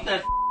confront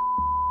that.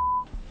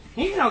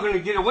 He's not going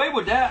to get away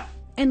with that.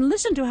 And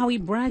listen to how he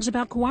brags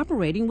about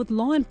cooperating with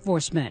law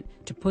enforcement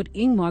to put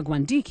Ingmar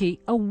Guandike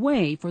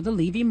away for the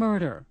Levy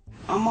murder.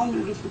 I'm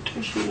under the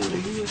protection of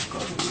the U.S.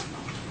 government.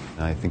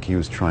 I think he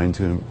was trying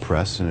to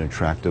impress an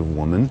attractive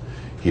woman.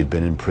 He had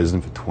been in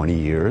prison for 20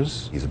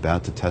 years. He's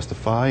about to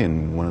testify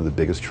in one of the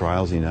biggest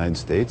trials in the United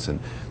States, and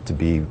to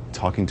be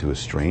talking to a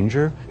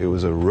stranger, it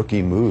was a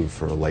rookie move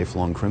for a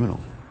lifelong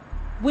criminal.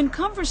 When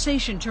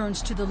conversation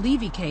turns to the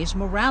Levy case,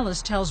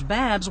 Morales tells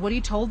Babs what he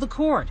told the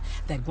court,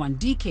 that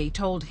Guandike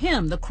told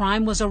him the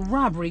crime was a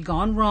robbery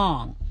gone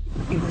wrong.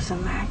 It was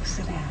an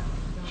accident.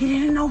 He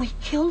didn't know he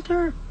killed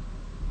her.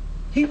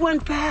 He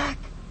went back.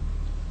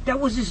 That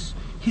was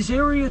his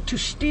area to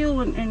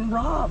steal and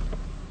rob.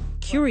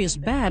 Curious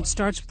Babs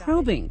starts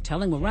probing,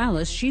 telling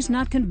Morales she's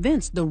not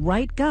convinced the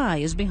right guy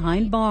is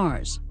behind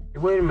bars.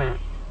 Wait a minute.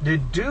 The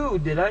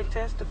dude that I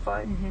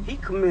testified, he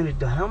committed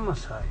the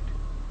homicide.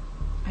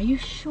 Are you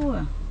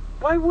sure?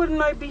 Why wouldn't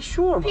I be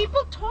sure?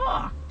 People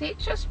talk. They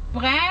just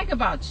brag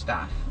about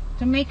stuff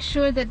to make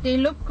sure that they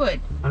look good.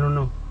 I don't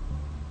know.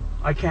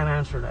 I can't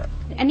answer that.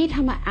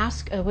 Anytime I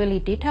ask a really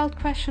detailed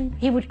question,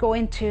 he would go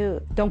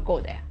into, don't go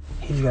there.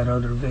 He's got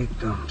other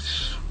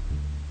victims.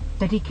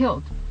 That he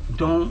killed?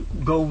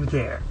 Don't go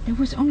there. There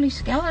was only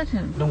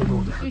skeleton. Don't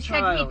go there. You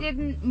said he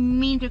didn't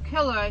mean to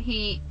kill her.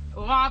 He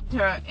robbed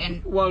her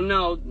and... Well,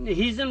 no,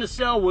 he's in the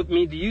cell with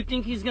me. Do you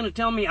think he's going to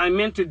tell me I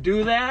meant to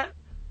do that?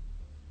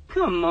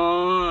 Come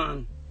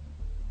on.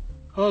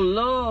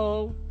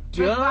 Hello?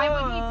 But why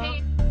would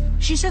he pay?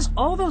 She says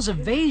all those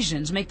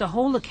evasions make the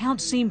whole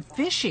account seem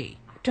fishy.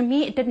 To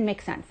me, it didn't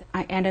make sense.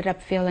 I ended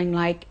up feeling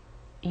like,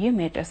 you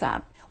made this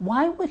up.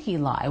 Why would he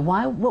lie?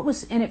 What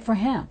was in it for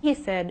him? He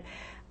said,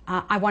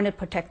 I wanted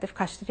protective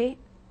custody.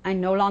 I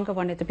no longer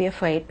wanted to be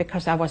afraid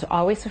because I was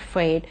always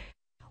afraid.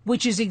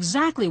 Which is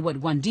exactly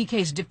what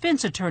Wandike's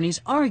defense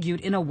attorneys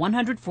argued in a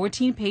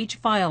 114-page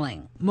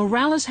filing.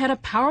 Morales had a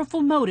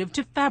powerful motive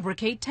to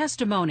fabricate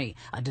testimony,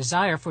 a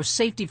desire for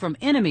safety from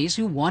enemies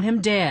who want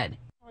him dead.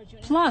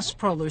 Plus,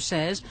 Proler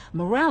says,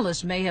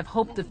 Morales may have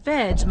hoped the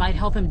feds might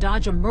help him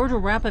dodge a murder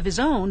rap of his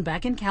own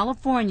back in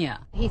California.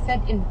 He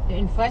said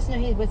in Fresno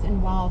he was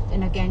involved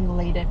in a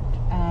gang-related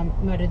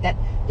murder that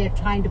they're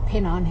trying to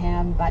pin on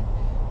him, but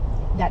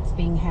that's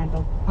being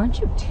handled. Aren't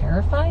you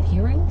terrified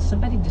hearing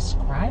somebody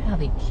describe how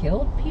they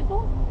killed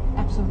people?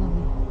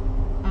 Absolutely.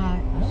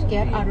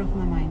 Scared out of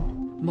my mind.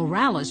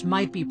 Morales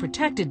might be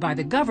protected by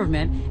the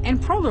government and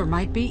Proler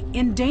might be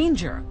in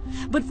danger.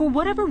 But for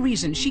whatever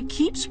reason, she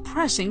keeps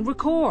pressing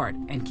record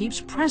and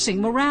keeps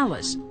pressing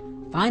Morales.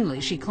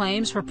 Finally, she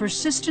claims her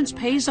persistence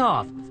pays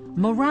off.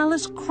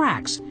 Morales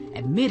cracks,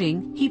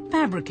 admitting he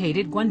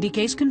fabricated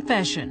Wandike's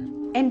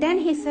confession. And then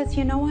he says,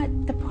 you know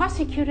what? The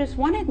prosecutors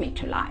wanted me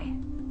to lie.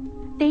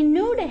 They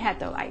knew they had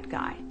the right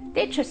guy.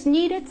 They just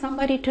needed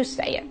somebody to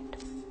say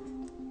it.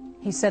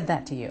 He said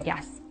that to you?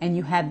 Yes. And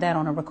you had that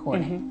on a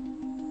recording? Mm-hmm.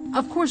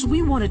 Of course,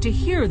 we wanted to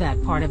hear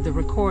that part of the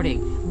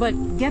recording, but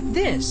get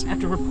this,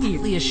 after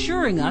repeatedly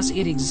assuring us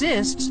it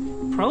exists,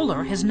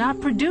 Proler has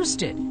not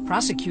produced it.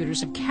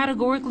 Prosecutors have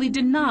categorically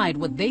denied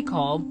what they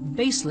call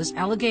baseless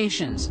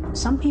allegations.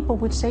 Some people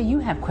would say you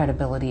have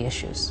credibility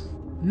issues.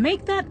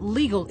 Make that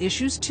legal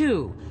issues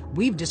too.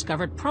 We've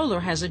discovered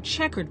Proler has a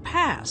checkered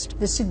past.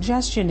 The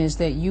suggestion is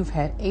that you've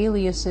had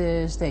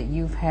aliases, that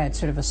you've had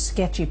sort of a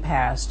sketchy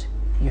past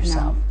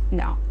yourself.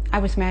 No. I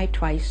was married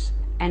twice,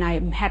 and I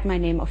had my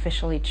name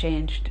officially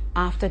changed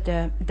after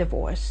the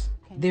divorce.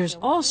 There's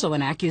also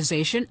an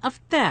accusation of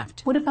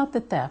theft. What about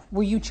the theft?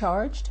 Were you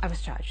charged? I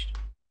was charged.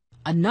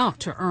 Enough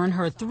to earn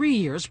her 3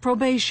 years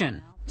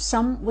probation.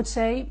 Some would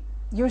say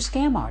you're a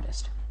scam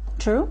artist.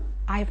 True?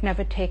 I've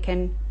never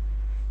taken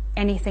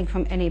anything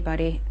from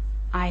anybody.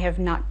 I have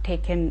not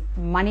taken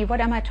money.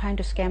 What am I trying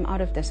to scam out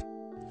of this?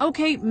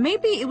 Okay,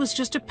 maybe it was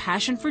just a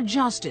passion for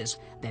justice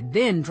that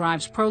then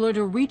drives Proler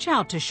to reach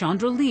out to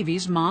Chandra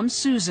Levy's mom,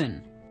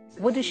 Susan.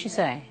 What did she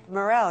say?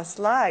 Morales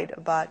lied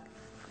about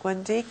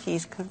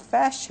Wandike's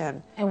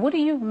confession. And what are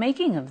you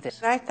making of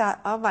this? And I thought,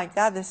 oh my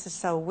God, this is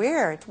so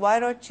weird. Why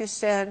don't you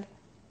send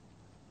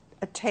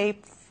a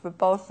tape for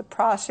both the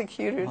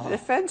prosecutor and the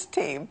defense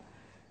team?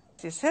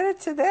 You send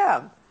it to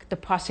them. The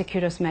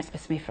prosecutors met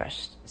with me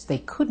first. They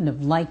couldn't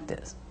have liked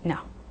this. No.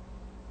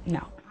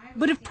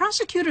 But if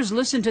prosecutors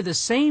listened to the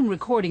same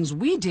recordings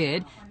we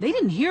did, they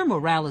didn't hear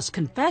Morales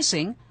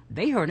confessing.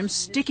 They heard him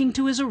sticking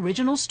to his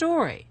original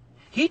story.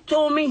 He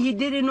told me he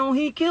didn't know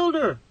he killed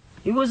her.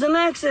 It was an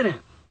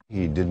accident.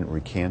 He didn't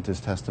recant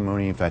his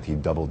testimony. In fact, he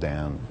doubled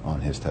down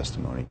on his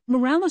testimony.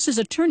 Morales'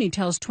 attorney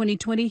tells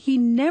 2020 he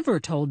never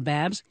told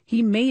Babs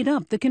he made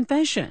up the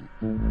confession.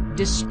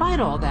 Despite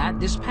all that,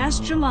 this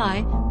past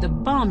July, the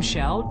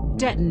bombshell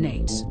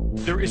detonates.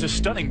 There is a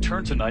stunning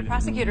turn tonight.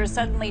 Prosecutors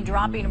suddenly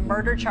dropping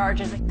murder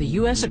charges. The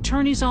U.S.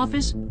 Attorney's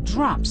Office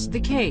drops the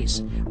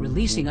case,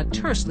 releasing a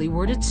tersely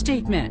worded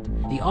statement.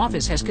 The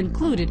office has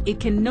concluded it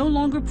can no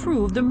longer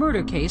prove the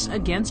murder case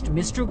against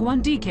Mr.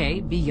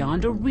 Wandike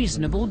beyond a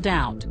reasonable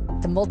doubt.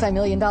 The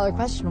multi-million-dollar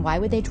question, why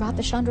would they drop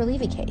the Chandra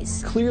Levy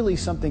case? Clearly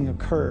something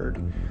occurred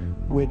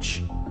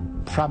which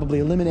probably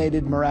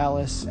eliminated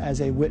Morales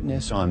as a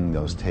witness. On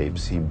those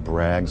tapes, he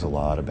brags a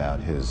lot about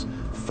his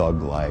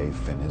thug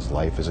life and his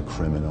life as a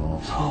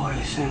criminal. Oh,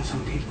 they send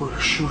some people to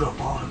shoot up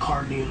all the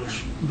car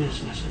dealers'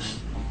 businesses.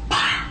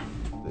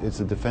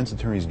 It's a defense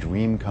attorney's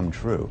dream come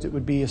true. It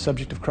would be a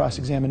subject of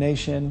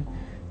cross-examination,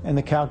 and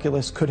the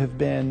calculus could have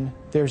been,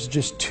 there's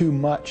just too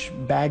much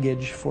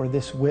baggage for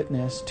this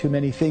witness, too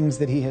many things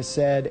that he has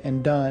said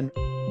and done.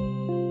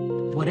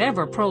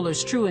 Whatever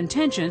Proler's true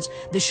intentions,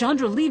 the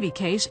Chandra Levy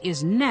case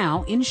is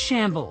now in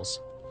shambles.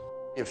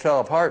 It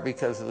fell apart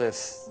because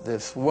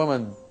this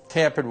woman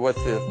tampered with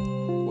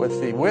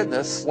the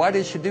witness. Why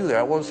did she do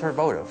that? What was her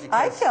motive?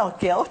 I felt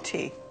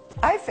guilty.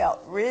 I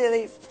felt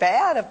really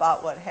bad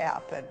about what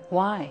happened.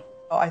 Why?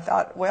 Oh, I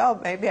thought, well,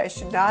 maybe I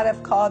should not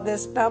have called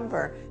this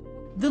number.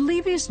 The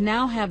Levys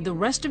now have the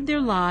rest of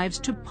their lives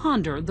to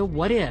ponder the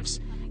what-ifs.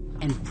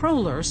 And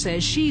Proler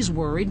says she's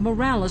worried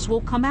Morales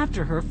will come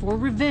after her for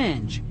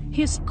revenge.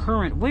 His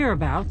current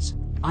whereabouts,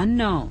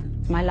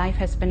 unknown. My life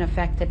has been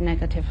affected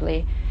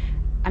negatively.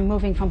 I'm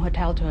moving from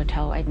hotel to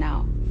hotel right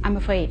now. I'm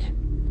afraid.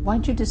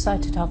 Why'd you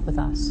decide to talk with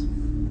us?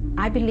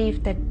 I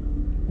believe that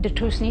the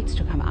truth needs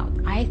to come out.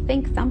 I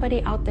think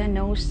somebody out there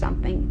knows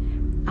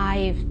something.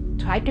 I've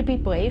tried to be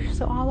brave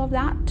through all of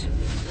that.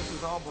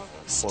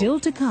 Still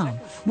to come,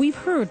 we've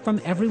heard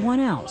from everyone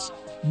else.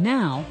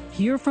 Now,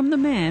 hear from the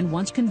man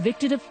once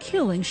convicted of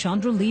killing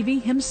Chandra Levy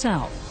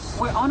himself.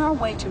 We're on our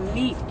way to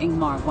meet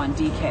Ingmar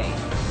Wandike.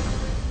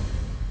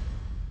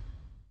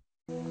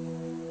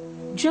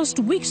 Just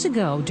weeks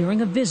ago,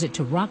 during a visit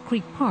to Rock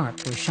Creek Park,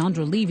 where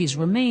Chandra Levy's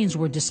remains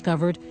were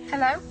discovered,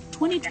 Hello?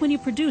 2020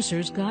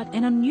 producers got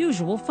an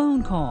unusual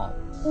phone call.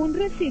 Un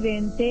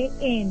residente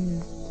en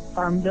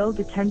Farmville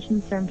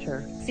Detention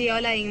Center. Sí,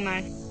 hola,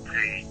 Ingmar.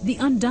 The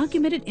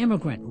undocumented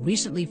immigrant,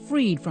 recently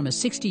freed from a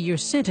 60-year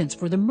sentence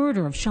for the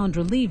murder of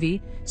Chandra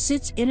Levy,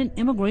 sits in an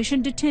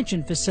immigration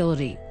detention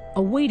facility,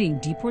 awaiting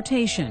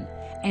deportation,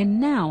 and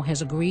now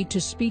has agreed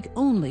to speak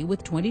only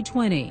with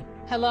 2020.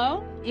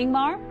 Hello,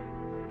 Ingmar?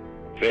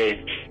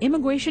 Sí.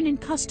 Immigration and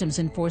Customs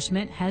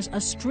Enforcement has a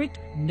strict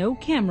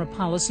no-camera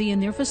policy in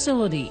their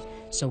facility,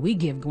 so we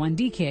give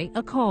Wandike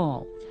a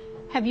call.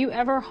 Have you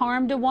ever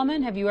harmed a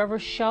woman? Have you ever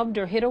shoved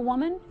or hit a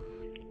woman?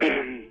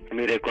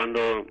 Mire,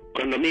 cuando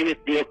a mí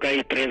yo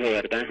caí preso,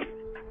 ¿verdad?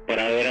 Por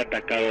haber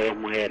atacado a dos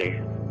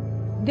mujeres.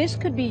 This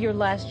could be your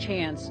last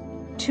chance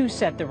to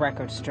set the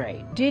record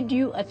straight. Did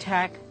you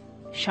attack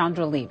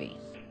Chandra Levy?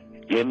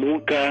 Yo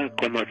nunca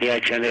conocí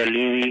a Chandra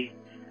Levy,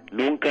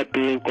 nunca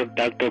tuve un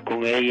contacto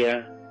con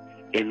ella,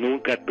 y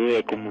nunca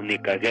tuve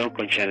comunicación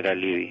con Chandra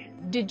Levy.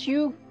 Did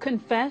you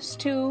confess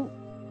to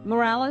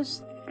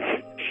Morales?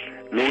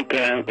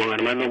 Nunca, con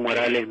hermano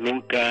Morales,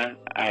 nunca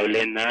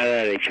hablé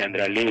nada de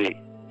Chandra Levy.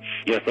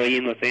 Yo soy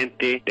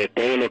inocente de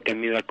todo lo que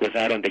me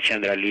acusaron de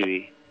Chandra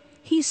Levy.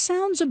 He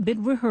sounds a bit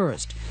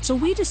rehearsed, so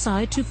we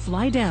decide to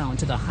fly down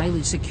to the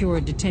highly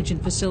secured detention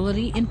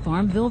facility in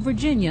Farmville,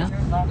 Virginia,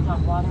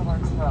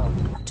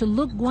 to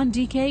look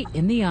Wandike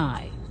in the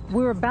eye.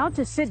 We're about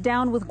to sit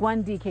down with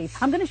Wandike.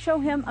 I'm going to show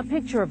him a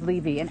picture of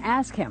Levy and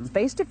ask him,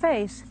 face to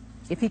face,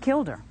 if he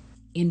killed her.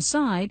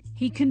 Inside,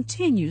 he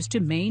continues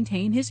to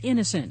maintain his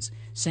innocence,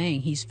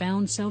 saying he's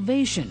found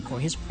salvation for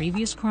his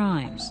previous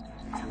crimes.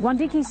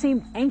 Wandike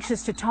seemed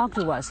anxious to talk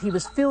to us. He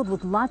was filled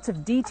with lots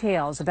of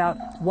details about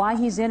why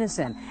he's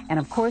innocent. And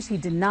of course, he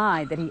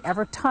denied that he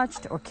ever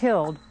touched or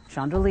killed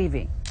Chandra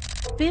Levy.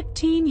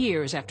 15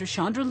 years after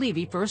Chandra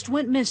Levy first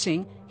went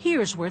missing,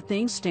 here's where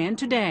things stand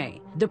today.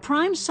 The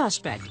prime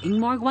suspect,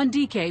 Ingmar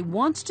Wandike,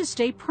 wants to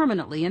stay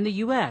permanently in the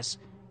U.S.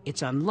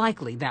 It's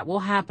unlikely that will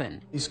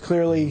happen. He's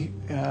clearly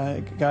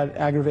got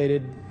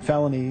aggravated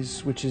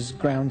felonies, which is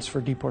grounds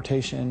for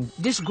deportation.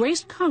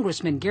 Disgraced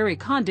Congressman Gary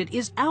Condit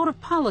is out of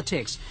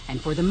politics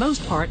and for the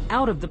most part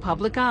out of the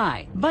public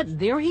eye. But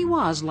there he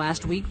was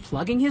last week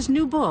plugging his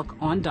new book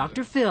on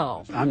Dr.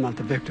 Phil. I'm not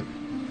the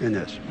victim in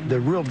this.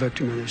 The real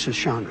victim in this is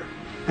Chandra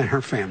and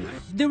her family.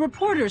 The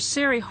reporters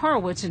Sari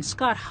Horowitz and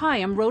Scott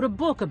Hyam wrote a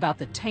book about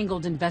the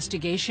tangled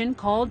investigation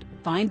called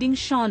Finding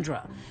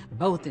Chandra.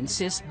 Both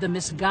insist the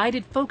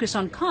misguided focus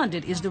on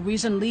Condit is the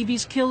reason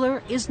Levy's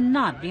killer is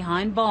not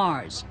behind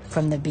bars.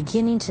 From the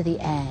beginning to the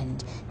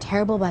end,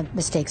 terrible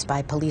mistakes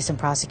by police and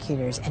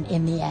prosecutors, and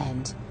in the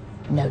end,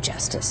 no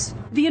justice.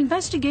 The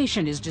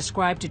investigation is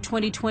described to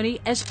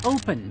 2020 as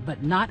open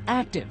but not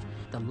active.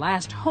 The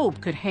last hope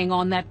could hang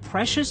on that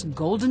precious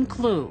golden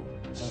clue.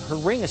 Her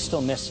ring is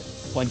still missing.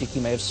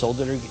 Wandike may have sold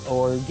it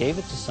or gave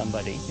it to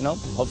somebody. You know,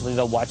 hopefully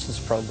they'll watch this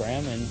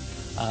program and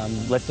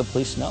let the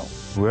police know.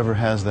 Whoever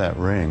has that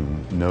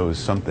ring knows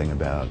something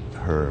about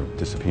her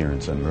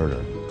disappearance and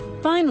murder.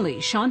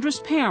 Finally, Chandra's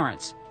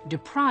parents,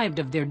 deprived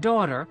of their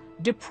daughter,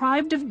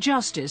 deprived of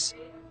justice,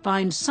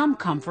 find some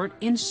comfort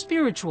in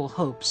spiritual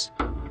hopes.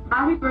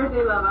 Happy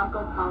birthday, love,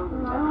 Uncle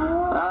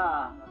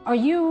Tom. Are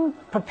you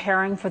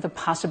preparing for the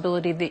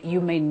possibility that you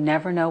may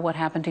never know what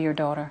happened to your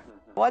daughter?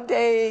 One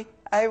day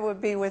I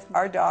would be with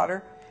our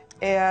daughter,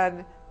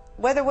 and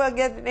whether we'll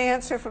get an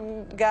answer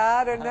from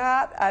God or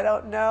not, I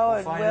don't know.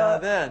 We'll find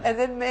out then. And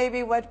then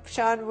maybe what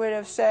Sean would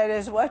have said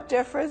is, what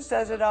difference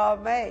does it all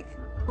make?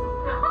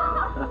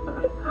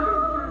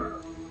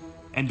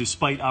 And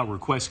despite our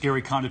request,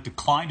 Gary Condit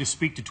declined to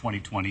speak to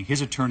 2020,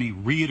 his attorney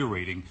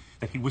reiterating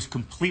that he was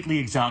completely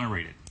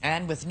exonerated.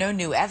 And with no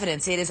new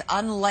evidence, it is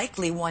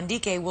unlikely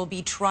Wandike will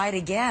be tried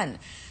again.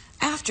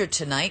 After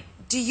tonight,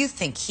 do you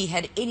think he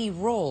had any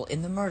role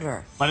in the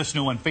murder? Let us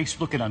know on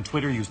Facebook and on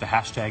Twitter. Use the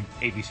hashtag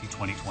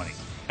ABC2020.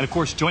 And of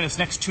course, join us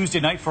next Tuesday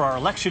night for our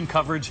election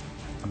coverage.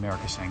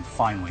 America saying,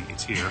 finally,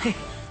 it's here.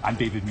 I'm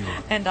David Muir.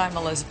 And I'm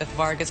Elizabeth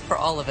Vargas. For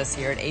all of us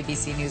here at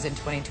ABC News in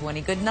 2020,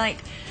 good night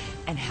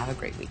and have a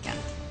great weekend.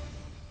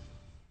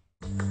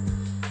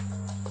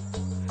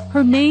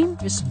 Her name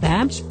is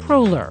Babs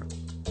Proler,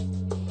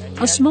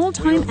 a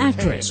small-time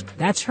actress.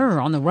 That's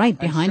her on the right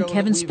behind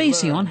Kevin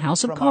Spacey on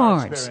House of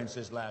Cards.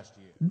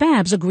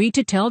 Babs agreed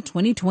to tell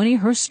 2020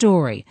 her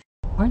story.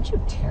 Aren't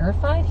you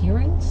terrified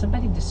hearing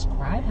somebody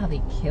describe how they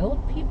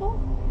killed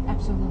people?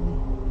 Absolutely.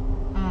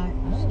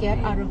 Scared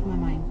out of my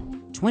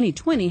mind.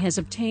 2020 has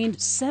obtained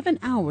 7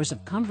 hours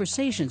of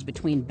conversations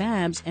between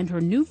Babs and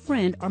her new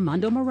friend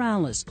Armando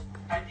Morales,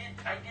 I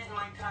did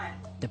my time.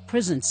 the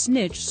prison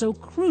snitch so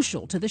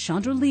crucial to the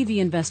Chandra Levy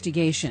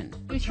investigation.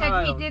 He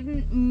said he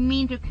didn't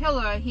mean to kill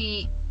her.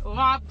 He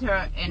robbed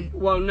her and...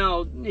 Well,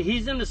 no,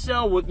 he's in the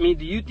cell with me.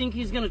 Do you think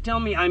he's going to tell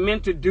me I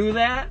meant to do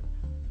that?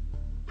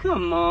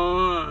 Come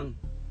on.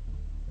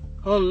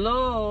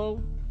 Hello?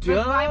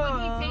 But why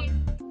would he say?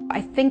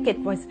 I think it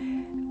was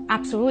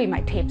absolutely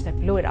my tapes that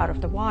blew it out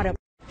of the water.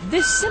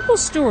 This simple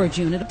storage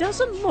unit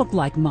doesn't look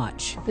like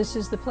much. This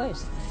is the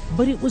place.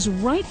 But it was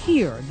right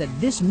here that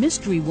this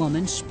mystery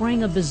woman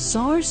sprang a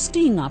bizarre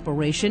sting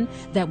operation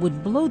that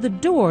would blow the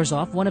doors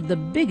off one of the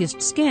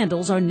biggest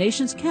scandals our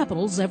nation's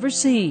capital's ever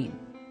seen.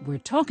 We're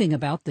talking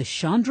about the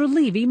Chandra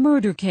Levy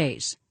murder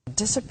case.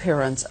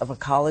 Disappearance of a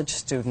college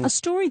student. A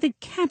story that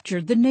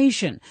captured the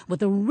nation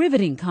with a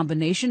riveting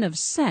combination of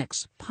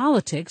sex,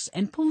 politics,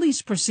 and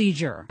police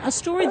procedure. A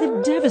story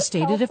that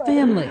devastated a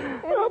family.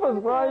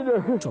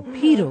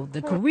 Torpedoed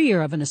the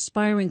career of an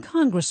aspiring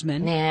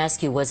congressman. May I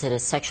ask you, was it a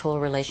sexual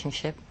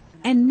relationship?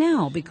 And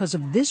now, because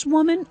of this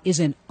woman, is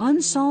an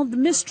unsolved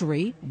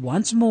mystery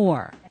once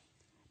more.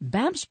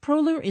 Babs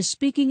Proler is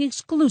speaking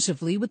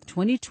exclusively with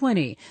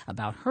 2020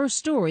 about her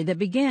story that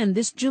began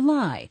this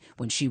July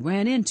when she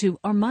ran into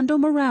Armando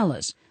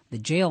Morales, the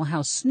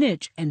jailhouse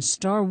snitch and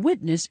star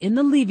witness in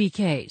the Levy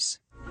case.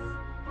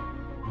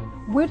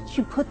 Where did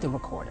you put the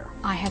recorder?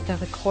 I had the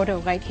recorder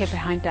right here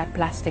behind that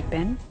plastic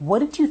bin. What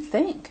did you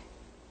think?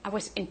 I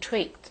was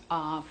intrigued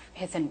of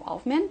his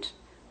involvement,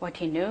 what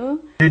he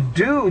knew. The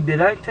dude that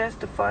I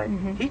testified,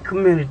 he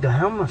committed the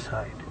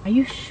homicide. Are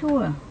you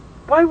sure?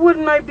 Why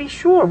wouldn't I be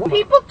sure?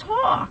 People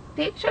talk.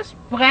 They just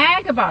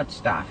brag about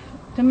stuff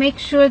to make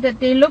sure that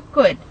they look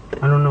good.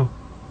 I don't know.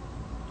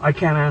 I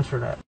can't answer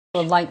that.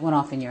 The light went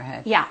off in your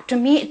head. Yeah, to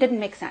me it didn't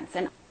make sense.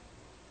 And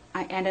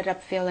I ended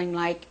up feeling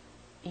like,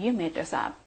 you made this up.